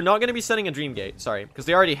 they're not going to be setting a Dreamgate, sorry, because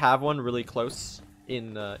they already have one really close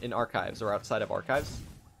in archives or outside of archives.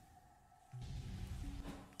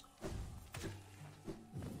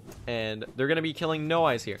 And they're going to be killing No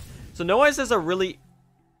Eyes here. So No Eyes is a really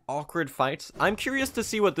awkward fight. I'm curious to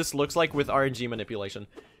see what this looks like with RNG manipulation.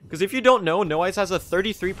 Because if you don't know, No Eyes has a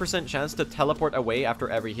 33% chance to teleport away after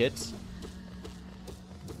every hit.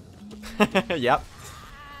 Yep.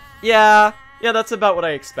 Yeah, that's about what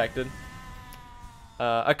I expected.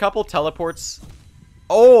 A couple teleports.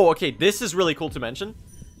 Oh, okay, this is really cool to mention.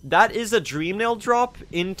 That is a Dream Nail drop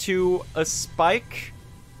into a Spike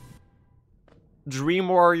Dream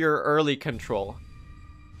Warrior early control.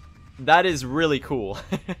 That is really cool.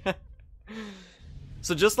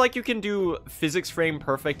 So just like you can do physics frame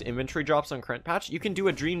perfect inventory drops on current patch, you can do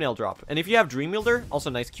a Dream Nail drop. And if you have Dream Wielder,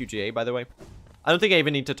 also nice QGA, by the way. I don't think I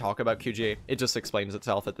even need to talk about QGA. It just explains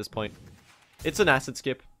itself at this point. It's an acid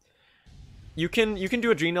skip. you can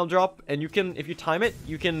do a Dream Nail drop, and you can, if you time it,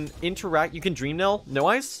 you can interact, you can Dream Nail, no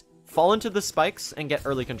ice, fall into the spikes, and get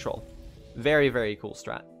early control. Very, very cool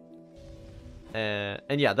strat.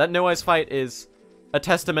 And yeah, that no ice fight is a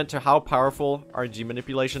testament to how powerful RNG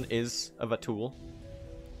manipulation is of a tool.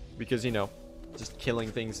 Because, you know, just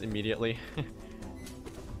killing things immediately.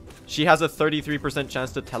 She has a 33%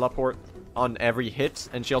 chance to teleport on every hit,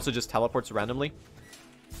 and she also just teleports randomly.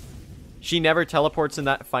 She never teleports in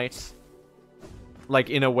that fight, like,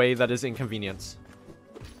 in a way that is inconvenient.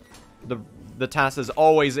 The TAS is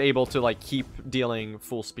always able to, like, keep dealing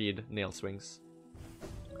full speed nail swings.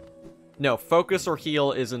 No, focus or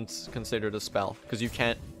heal isn't considered a spell, because you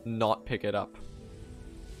can't not pick it up.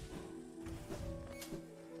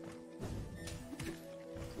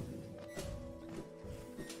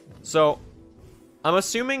 So, I'm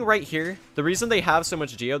assuming right here, the reason they have so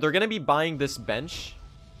much Geo, they're going to be buying this bench.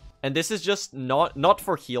 And this is just not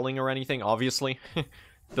for healing or anything, obviously.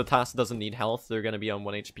 The TAS doesn't need health. They're going to be on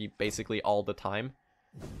 1 HP basically all the time.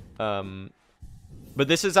 But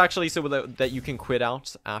this is actually so that you can quit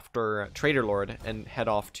out after Trader Lord and head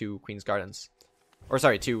off to Queen's Gardens. Or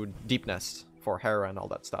sorry, to Deep Nest for Heya and all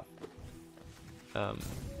that stuff.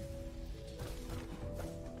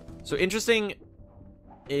 So interesting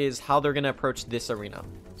is how they're going to approach this arena.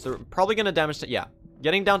 So probably going to damage to, yeah,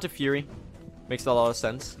 getting down to Fury makes a lot of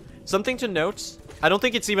sense. Something to note, I don't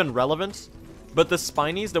think it's even relevant, but the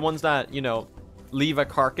Spinies, the ones that, you know, leave a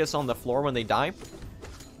carcass on the floor when they die,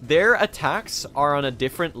 their attacks are on a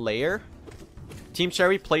different layer. Team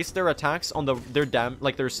Cherry placed their attacks on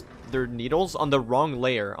their needles on the wrong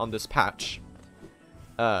layer on this patch.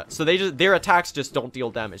 So their attacks just don't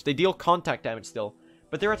deal damage. They deal contact damage still,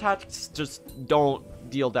 but their attacks just don't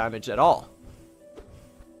deal damage at all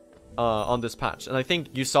on this patch. And I think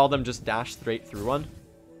you saw them just dash straight through one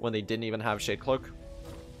when they didn't even have Shade Cloak.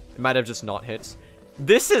 It might have just not hit.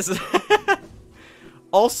 This is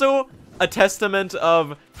also a testament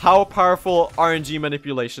of how powerful RNG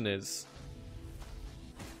manipulation is.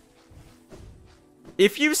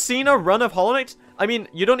 If you've seen a run of Hollow Knight, I mean,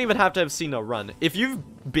 you don't even have to have seen a run. If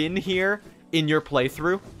you've been here in your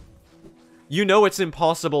playthrough, you know it's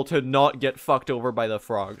impossible to not get fucked over by the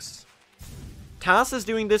frogs. TAS is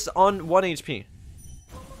doing this on 1 HP.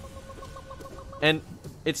 And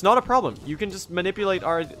it's not a problem. You can just manipulate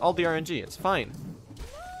all the RNG. It's fine.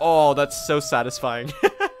 Oh, that's so satisfying.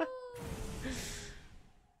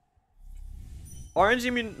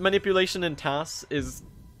 RNG manipulation in TAS is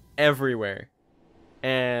everywhere.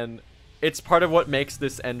 And it's part of what makes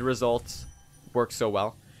this end result work so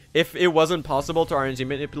well. If it wasn't possible to RNG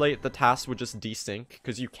manipulate, the TAS would just desync,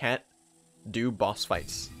 because you can't do boss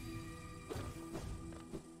fights.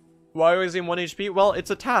 Why was he in 1 HP? Well,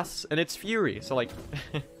 it's a TAS, and it's Fury, so like,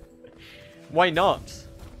 why not?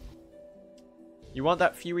 You want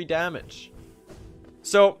that Fury damage.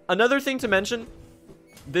 So, another thing to mention,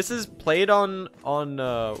 this is played on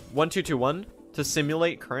 1221 to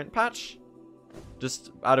simulate current patch,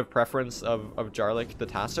 just out of preference of Jarlyk, the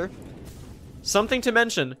TASer. Something to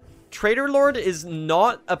mention, Trader Lord is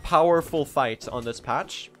not a powerful fight on this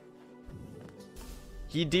patch.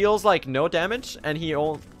 He deals like no damage, and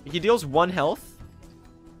he deals 1 health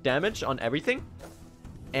damage on everything,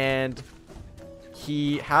 and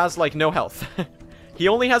he has like no health. He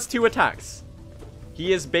only has 2 attacks.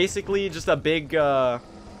 He is basically just a big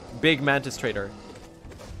Mantis Trader.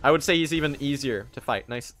 I would say he's even easier to fight.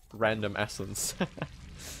 Nice random essence.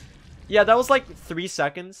 Yeah, that was like 3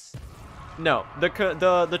 seconds. No,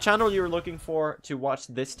 the channel you were looking for to watch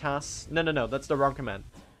this TAS. No, that's the wrong command.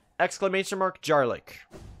 Exclamation mark Jarlyk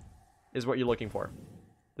is what you're looking for.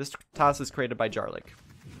 This TAS is created by Jarlyk.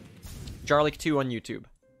 Jarlyk 2 on YouTube.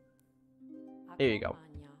 There you go.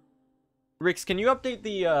 Rix, can you update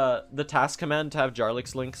the TAS command to have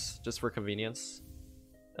Jarlyk's links just for convenience?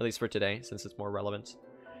 At least for today, since it's more relevant.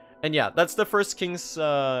 And yeah, that's the first King's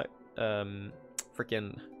freaking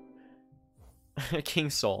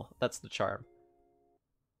King's Soul. That's the charm.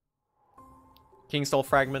 King's Soul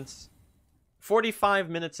fragments. 45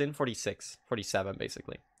 minutes in, 46, 47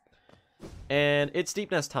 basically. And it's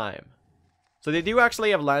Deep Nest time. So they do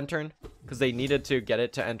actually have Lantern, because they needed to get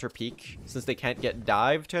it to enter peak, since they can't get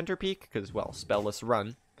Dive to enter peak, because, well, spellless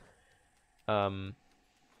run.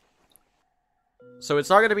 So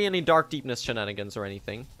it's not going to be any Dark Deepness shenanigans or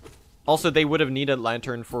anything. Also, they would have needed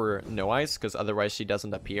Lantern for No Eyes, because otherwise she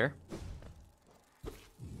doesn't appear.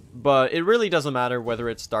 But it really doesn't matter whether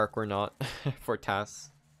it's dark or not for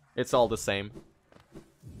TAS. It's all the same.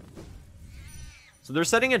 So they're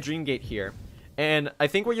setting a Dream Gate here. And I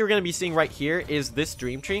think what you're going to be seeing right here is this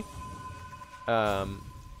Dream Tree.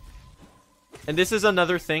 And this is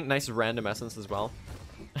another thing. Nice random essence as well.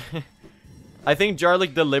 I think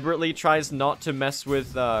Jarlyk deliberately tries not to mess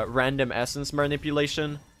with random essence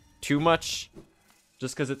manipulation too much,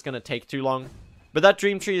 just because it's going to take too long. But that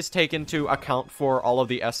dream tree is taken to account for all of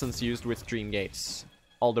the essence used with dream gates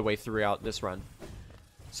all the way throughout this run.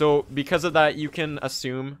 So because of that, you can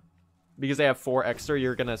assume, because they have 4 extra,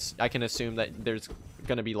 I can assume that there's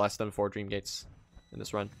going to be less than 4 dream gates in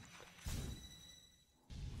this run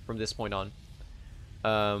from this point on.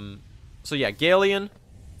 So yeah, Galleon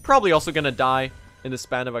probably also going to die in the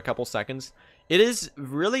span of a couple seconds. It is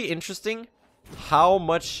really interesting how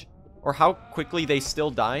much or how quickly they still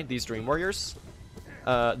die, these Dream Warriors,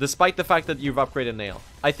 despite the fact that you've upgraded Nail.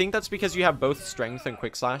 I think that's because you have both Strength and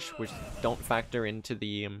Quick Slash, which don't factor into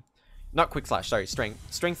the... not Quick Slash, sorry,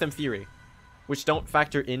 Strength and Fury, which don't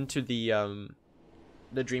factor into the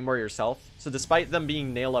Dream Warrior's health. So despite them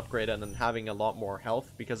being Nail upgraded and having a lot more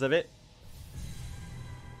health because of it,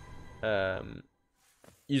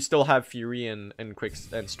 you still have Fury and Quick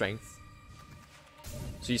and Strength.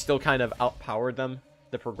 So you still kind of outpowered them,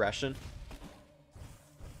 the progression.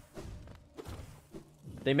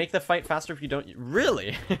 They make the fight faster if you don't...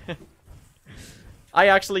 Really? I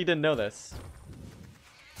actually didn't know this.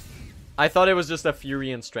 I thought it was just a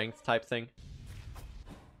Fury and Strength type thing.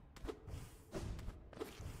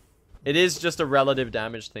 It is just a relative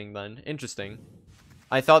damage thing then. Interesting.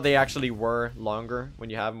 I thought they actually were longer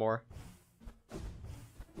when you have more.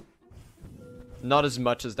 Not as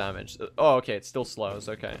much as damage. Oh, okay, it still slows.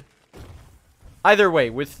 Okay. Either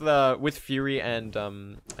way, with Fury and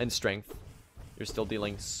Strength, you're still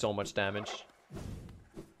dealing so much damage.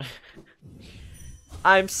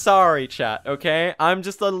 I'm sorry, chat. Okay, I'm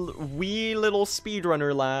just a wee little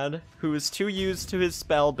speedrunner lad who is too used to his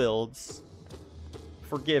spell builds.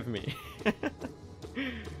 Forgive me.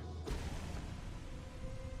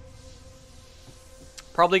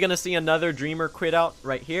 Probably gonna see another Dreamer quit out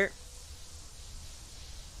right here.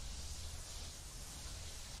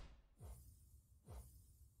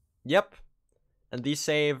 Yep. And these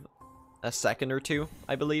save a second or two,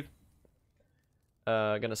 I believe.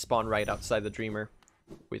 Gonna spawn right outside the Dreamer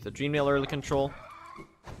with the Dream Nail early control.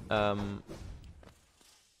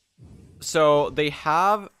 So they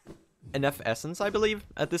have enough essence, I believe,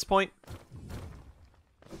 at this point.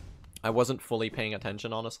 I wasn't fully paying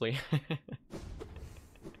attention, honestly.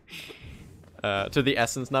 To the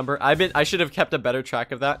essence number. I should have kept a better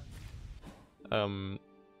track of that.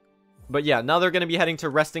 But yeah, now they're going to be heading to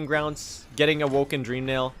Resting Grounds, getting Awoken Dream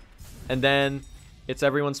Nail, and then it's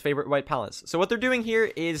everyone's favorite White Palace. So what they're doing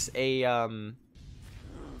here is a...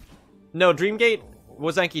 No, Dreamgate,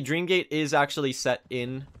 Wozanki, Dreamgate is actually set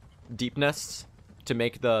in Deep Nests to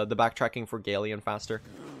make the backtracking for Galleon faster.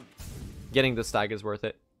 Getting the Stag is worth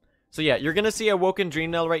it. So yeah, you're going to see Awoken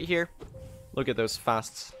Dream Nail right here. Look at those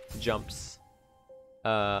fast jumps.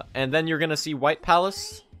 And then you're going to see White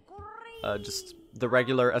Palace. Just the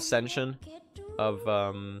regular Ascension of...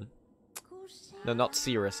 No, not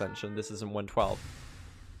Seer Ascension. This is in 112.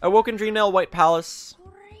 Awoken Dream Nail, White Palace,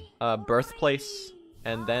 Birthplace,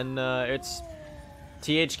 and then it's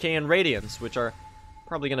THK and Radiance, which are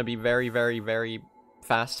probably going to be very, very, very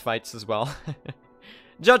fast fights as well.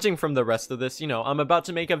 Judging from the rest of this, you know, I'm about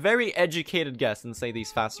to make a very educated guess and say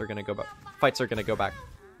these fights are going to go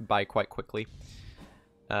by quite quickly.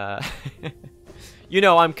 You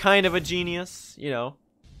know, I'm kind of a genius, you know,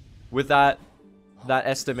 with that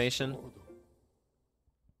estimation.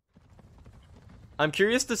 I'm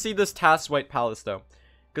curious to see this TAS White Palace, though.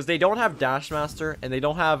 Because they don't have Dash Master, and they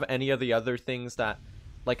don't have any of the other things that,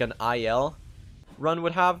 like, an IL run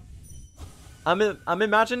would have. I'm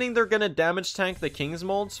imagining they're gonna damage tank the King's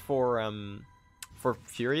Molds for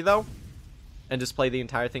Fury, though. And just play the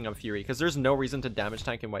entire thing on Fury. Because there's no reason to damage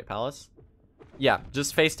tank in White Palace. Yeah,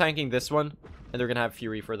 just face tanking this one, and they're gonna have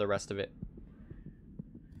Fury for the rest of it.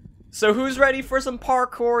 So who's ready for some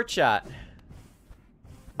parkour, chat?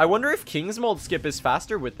 I wonder if King's Mold skip is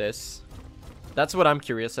faster with this. That's what I'm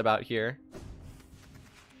curious about here.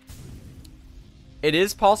 It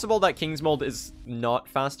is possible that King's Mold is not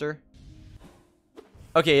faster.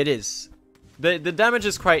 Okay, it is. The damage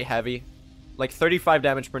is quite heavy. Like 35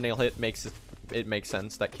 damage per nail hit makes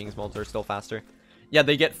sense that King's Molds are still faster. Yeah,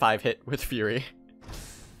 they get 5 hit with Fury.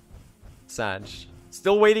 Sag.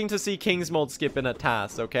 Still waiting to see King's Mold skip in a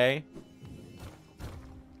TAS, okay?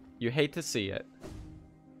 You hate to see it.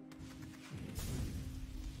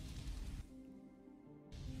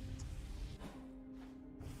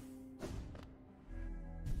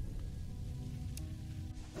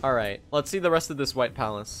 Alright, let's see the rest of this White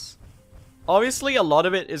Palace. Obviously, a lot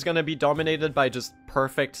of it is going to be dominated by just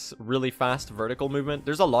perfect, really fast vertical movement.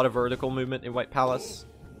 There's a lot of vertical movement in White Palace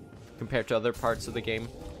compared to other parts of the game.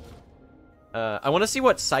 I want to see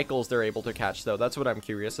what cycles they're able to catch, though. That's what I'm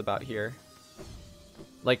curious about here.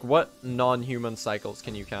 Like, what non-human cycles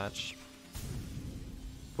can you catch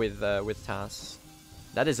with TAS?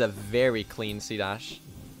 That is a very clean C-dash.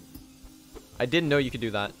 I didn't know you could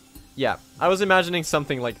do that. Yeah, I was imagining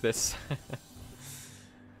something like this.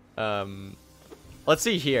 Let's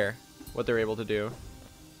see here what they're able to do.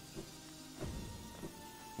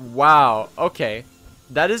 Wow, okay.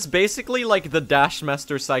 That is basically like the Dash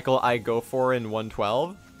Master cycle I go for in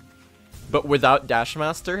 112, but without Dash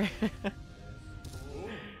Master.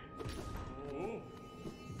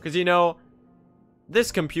 Because, you know,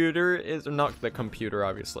 this computer is not the computer,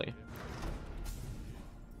 obviously.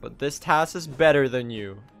 But this TAS is better than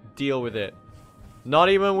you. Deal with it. Not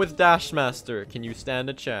even with Dash Master can you stand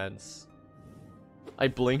a chance. I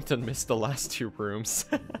blinked and missed the last 2 rooms.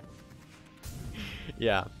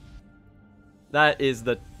 Yeah. That is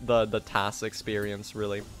the TAS experience,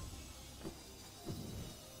 really.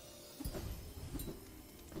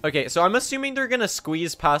 Okay, so I'm assuming they're gonna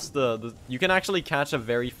squeeze past the... You can actually catch a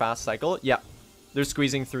very fast cycle. Yeah. They're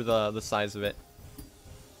squeezing through the size of it.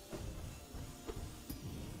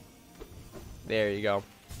 There you go.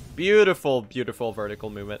 Beautiful, beautiful vertical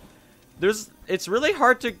movement. It's really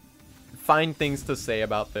hard to find things to say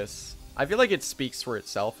about this. I feel like it speaks for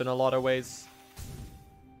itself in a lot of ways.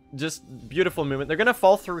 Just beautiful movement. They're gonna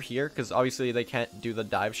fall through here because obviously they can't do the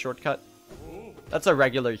dive shortcut. That's a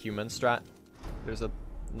regular human strat. There's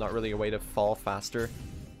not really a way to fall faster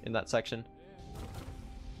in that section.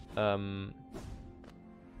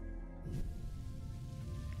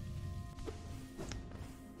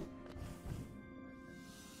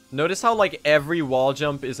 Notice how like every wall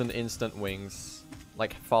jump is an instant wings.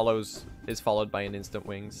 Like is followed by an instant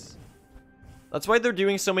wings. That's why they're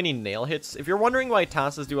doing so many nail hits. If you're wondering why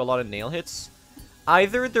TASs do a lot of nail hits,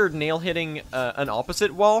 either they're nail hitting an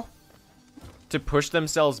opposite wall to push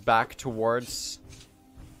themselves back towards...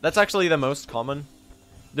 That's actually the most common.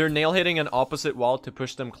 They're nail hitting an opposite wall to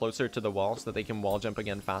push them closer to the wall so that they can wall jump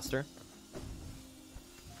again faster.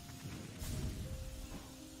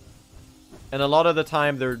 And a lot of the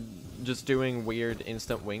time, they're just doing weird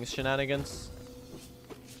instant wings shenanigans.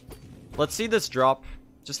 Let's see this drop.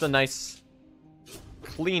 Just a nice,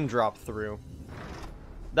 clean drop through.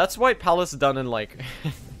 That's White Palace done in, like...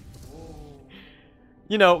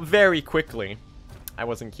 you know, very quickly. I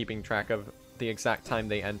wasn't keeping track of the exact time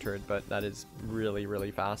they entered, but that is really,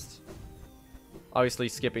 really fast. Obviously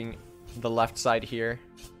skipping the left side here.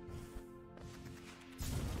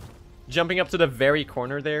 Jumping up to the very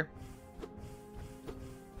corner there.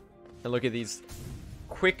 And look at these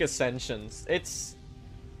quick ascensions.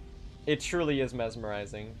 It truly is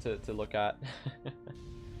mesmerizing to look at.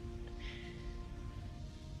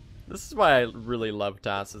 This is why I really love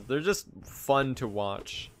TASs. They're just fun to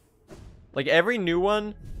watch. Like every new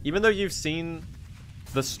one, even though you've seen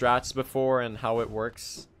the strats before and how it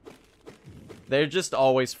works, they're just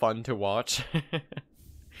always fun to watch.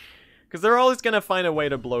 Because they're always going to find a way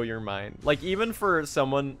to blow your mind. Like even for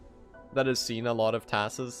someone that has seen a lot of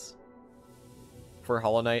TASs for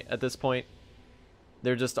Hollow Knight at this point,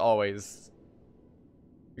 they're just always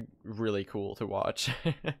really cool to watch.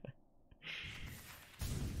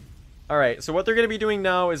 Alright, so what they're going to be doing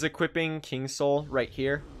now is equipping King Soul right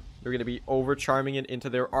here. They're going to be over-charming it into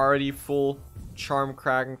their already full charm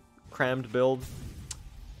crammed build.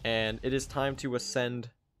 And it is time to ascend.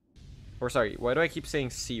 Or sorry, why do I keep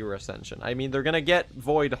saying Seer Ascension? I mean, they're going to get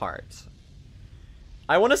Void Heart.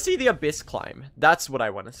 I want to see the Abyss Climb. That's what I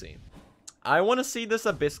want to see. I want to see this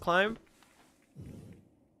Abyss Climb.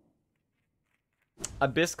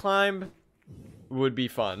 Abyss Climb would be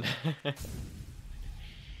fun.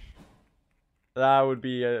 That would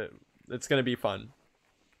be it's gonna be fun.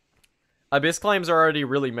 Abyss Climbs are already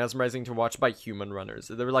really mesmerizing to watch by human runners.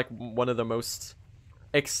 They're like one of the most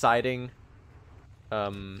exciting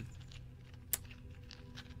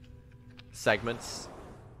segments.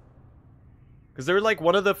 Because they're like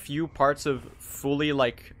one of the few parts of fully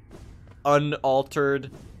like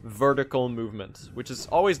unaltered vertical movement, which is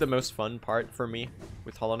always the most fun part for me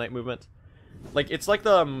with Hollow Knight movement. Like it's like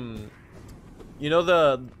the you know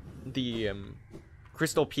the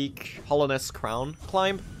Crystal Peak Hollowness Crown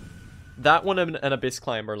climb. That one and Abyss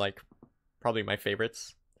Climb are like probably my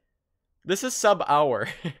favorites. This is sub-hour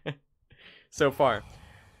so far.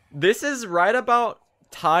 This is right about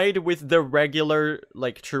tied with the regular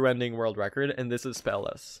like True Ending world record, and this is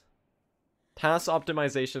Spelless. TAS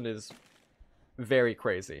optimization is very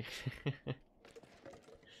crazy.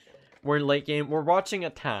 We're in late game. We're watching a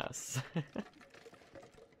TAS.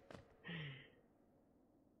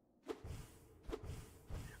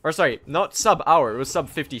 Or sorry, not sub hour. It was sub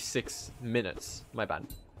 56 minutes. My bad.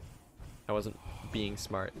 I wasn't being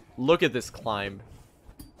smart. Look at this climb.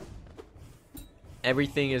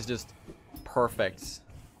 Everything is just perfect.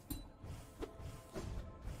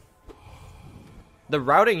 The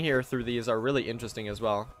routing here through these are really interesting as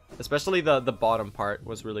well. Especially the bottom part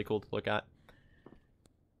was really cool to look at.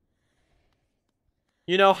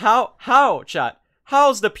 You know, how, chat?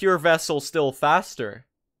 How's the Pure Vessel still faster?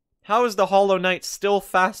 How is the Hollow Knight still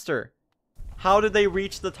faster? How did they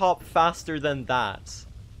reach the top faster than that?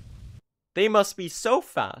 They must be so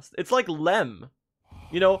fast. It's like Lem.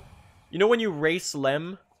 You know when you race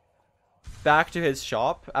Lem back to his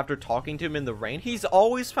shop after talking to him in the rain? He's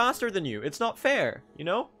always faster than you. It's not fair, you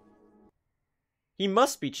know? He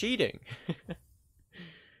must be cheating.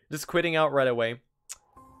 Just quitting out right away.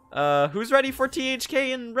 Who's ready for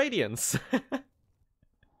THK and Radiance?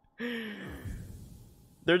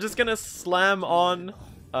 They're just gonna slam on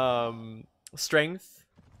strength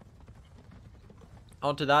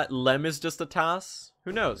onto that. Lem is just a TAS.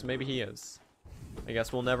 Who knows? Maybe he is. I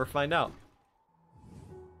guess we'll never find out.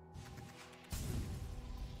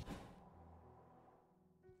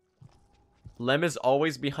 Lem is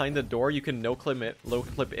always behind the door. You can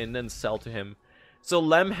no-clip in and sell to him. So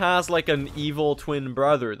Lem has like an evil twin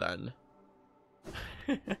brother then.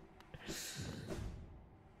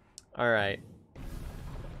 Alright.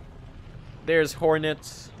 There's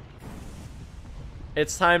Hornet.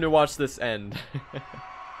 It's time to watch this end.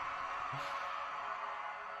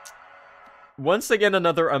 Once again,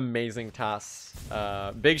 another amazing TAS.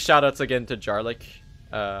 Big shoutouts again to Jarlyk.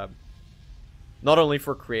 Not only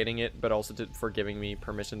for creating it, but also for giving me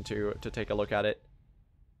permission to take a look at it.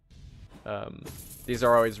 These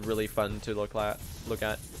are always really fun to look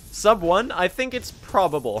at. Sub 1, I think it's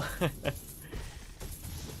probable.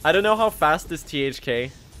 I don't know how fast this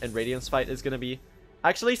THK and Radiance fight is going to be.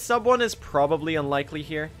 Actually, sub 1 is probably unlikely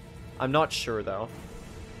here. I'm not sure, though.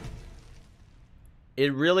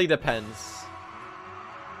 It really depends.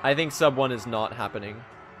 I think sub 1 is not happening.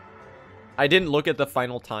 I didn't look at the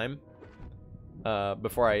final time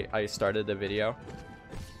before I started the video.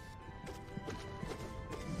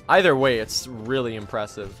 Either way, it's really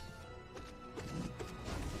impressive.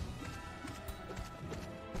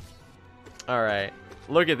 Alright.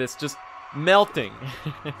 Look at this, just melting.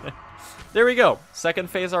 There we go. Second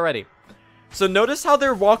phase already. So notice how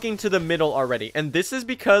they're walking to the middle already. And this is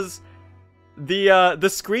because the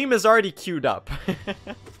scream is already queued up.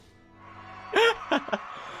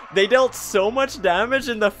 They dealt so much damage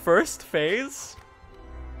in the first phase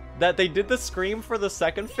that they did the scream for the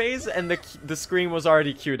second phase, and the scream was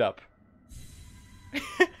already queued up.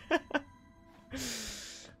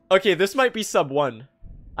 Okay, this might be sub 1.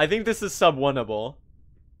 I think this is sub 1-able.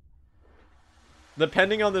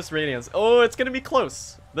 Depending on this Radiance. Oh, it's gonna be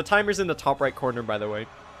close. The timer's in the top right corner, by the way,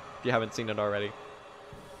 if you haven't seen it already.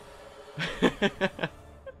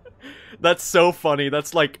 That's so funny.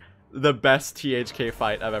 That's like the best THK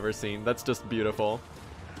fight I've ever seen. That's just beautiful.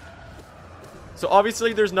 So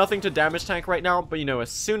obviously there's nothing to damage tank right now, but you know, as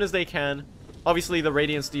soon as they can, obviously the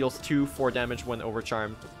Radiance deals 4 damage when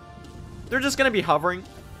overcharmed. They're just gonna be hovering,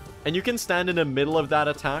 and you can stand in the middle of that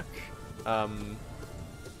attack.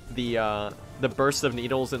 The burst of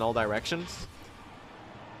needles in all directions.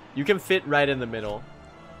 You can fit right in the middle.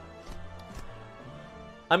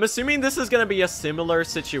 I'm assuming this is gonna be a similar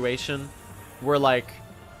situation where like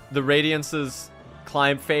the Radiance's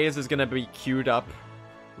climb phase is gonna be queued up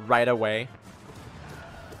right away.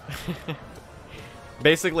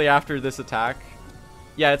 Basically after this attack.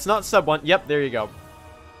 Yeah, it's not sub 1. Yep, there you go.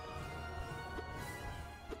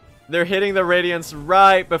 They're hitting the Radiance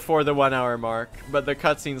right before the 1 hour mark, but the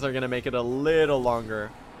cutscenes are gonna make it a little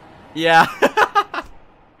longer. Yeah.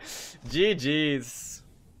 GG's.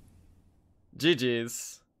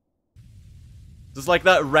 GG's. Just like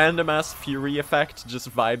that random ass fury effect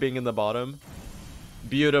just vibing in the bottom.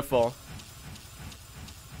 Beautiful.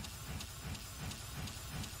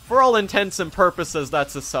 For all intents and purposes,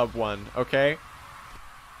 that's a sub 1, okay?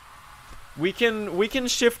 We can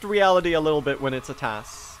shift reality a little bit when it's a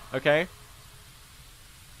TAS, okay?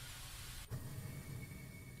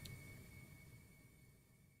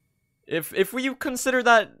 If we consider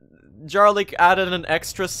that Jarlyk added an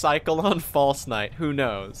extra cycle on False Knight, who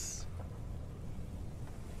knows?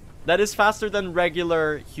 That is faster than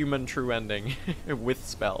regular human true ending with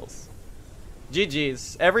spells.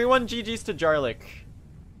 GG's. Everyone GG's to Jarlyk.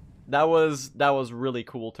 That was really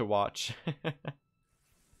cool to watch.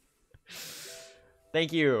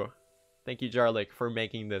 Thank you. Thank you, Jarlyk, for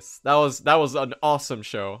making this. That was an awesome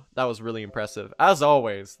show. That was really impressive. As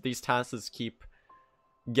always, these tasks keep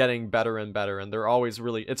getting better and better, and they're always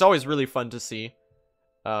really, it's always really fun to see.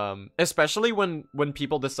 Especially when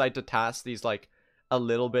people decide to task these like a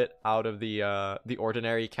little bit out of the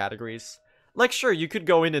ordinary categories. Like, sure, you could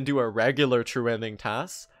go in and do a regular true ending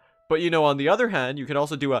task, but you know, on the other hand, you could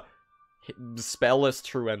also do a spellless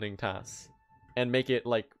true ending task and make it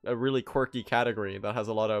like a really quirky category that has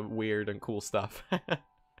a lot of weird and cool stuff.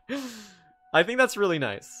 I think that's really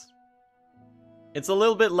nice. It's a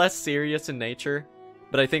little bit less serious in nature,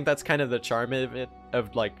 but I think that's kind of the charm of it,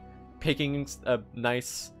 of like picking a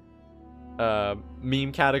nice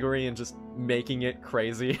meme category and just making it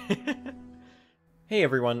crazy. Hey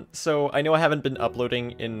everyone, so I know I haven't been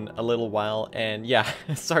uploading in a little while, and yeah,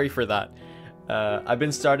 sorry for that. I've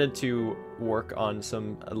been started to work on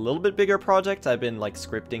a little bit bigger projects. I've been like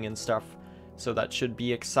scripting and stuff, so that should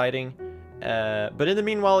be exciting. But in the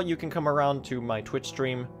meanwhile, you can come around to my Twitch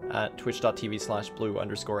stream at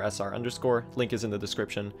twitch.tv/blue_sr_. Link is in the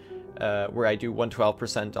description, where I do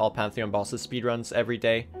 112% all Pantheon bosses speedruns every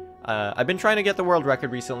day. I've been trying to get the world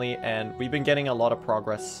record recently, and we've been getting a lot of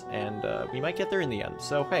progress, and we might get there in the end,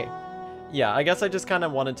 so hey. Yeah, I guess I just kind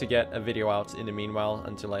of wanted to get a video out in the meanwhile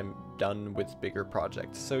until I'm done with bigger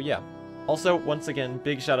projects, so yeah. Also, once again,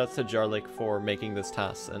 big shoutouts to Jarlyk for making this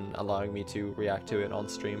task and allowing me to react to it on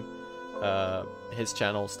stream. His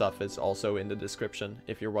channel stuff is also in the description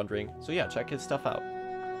if you're wondering, so yeah, check his stuff out.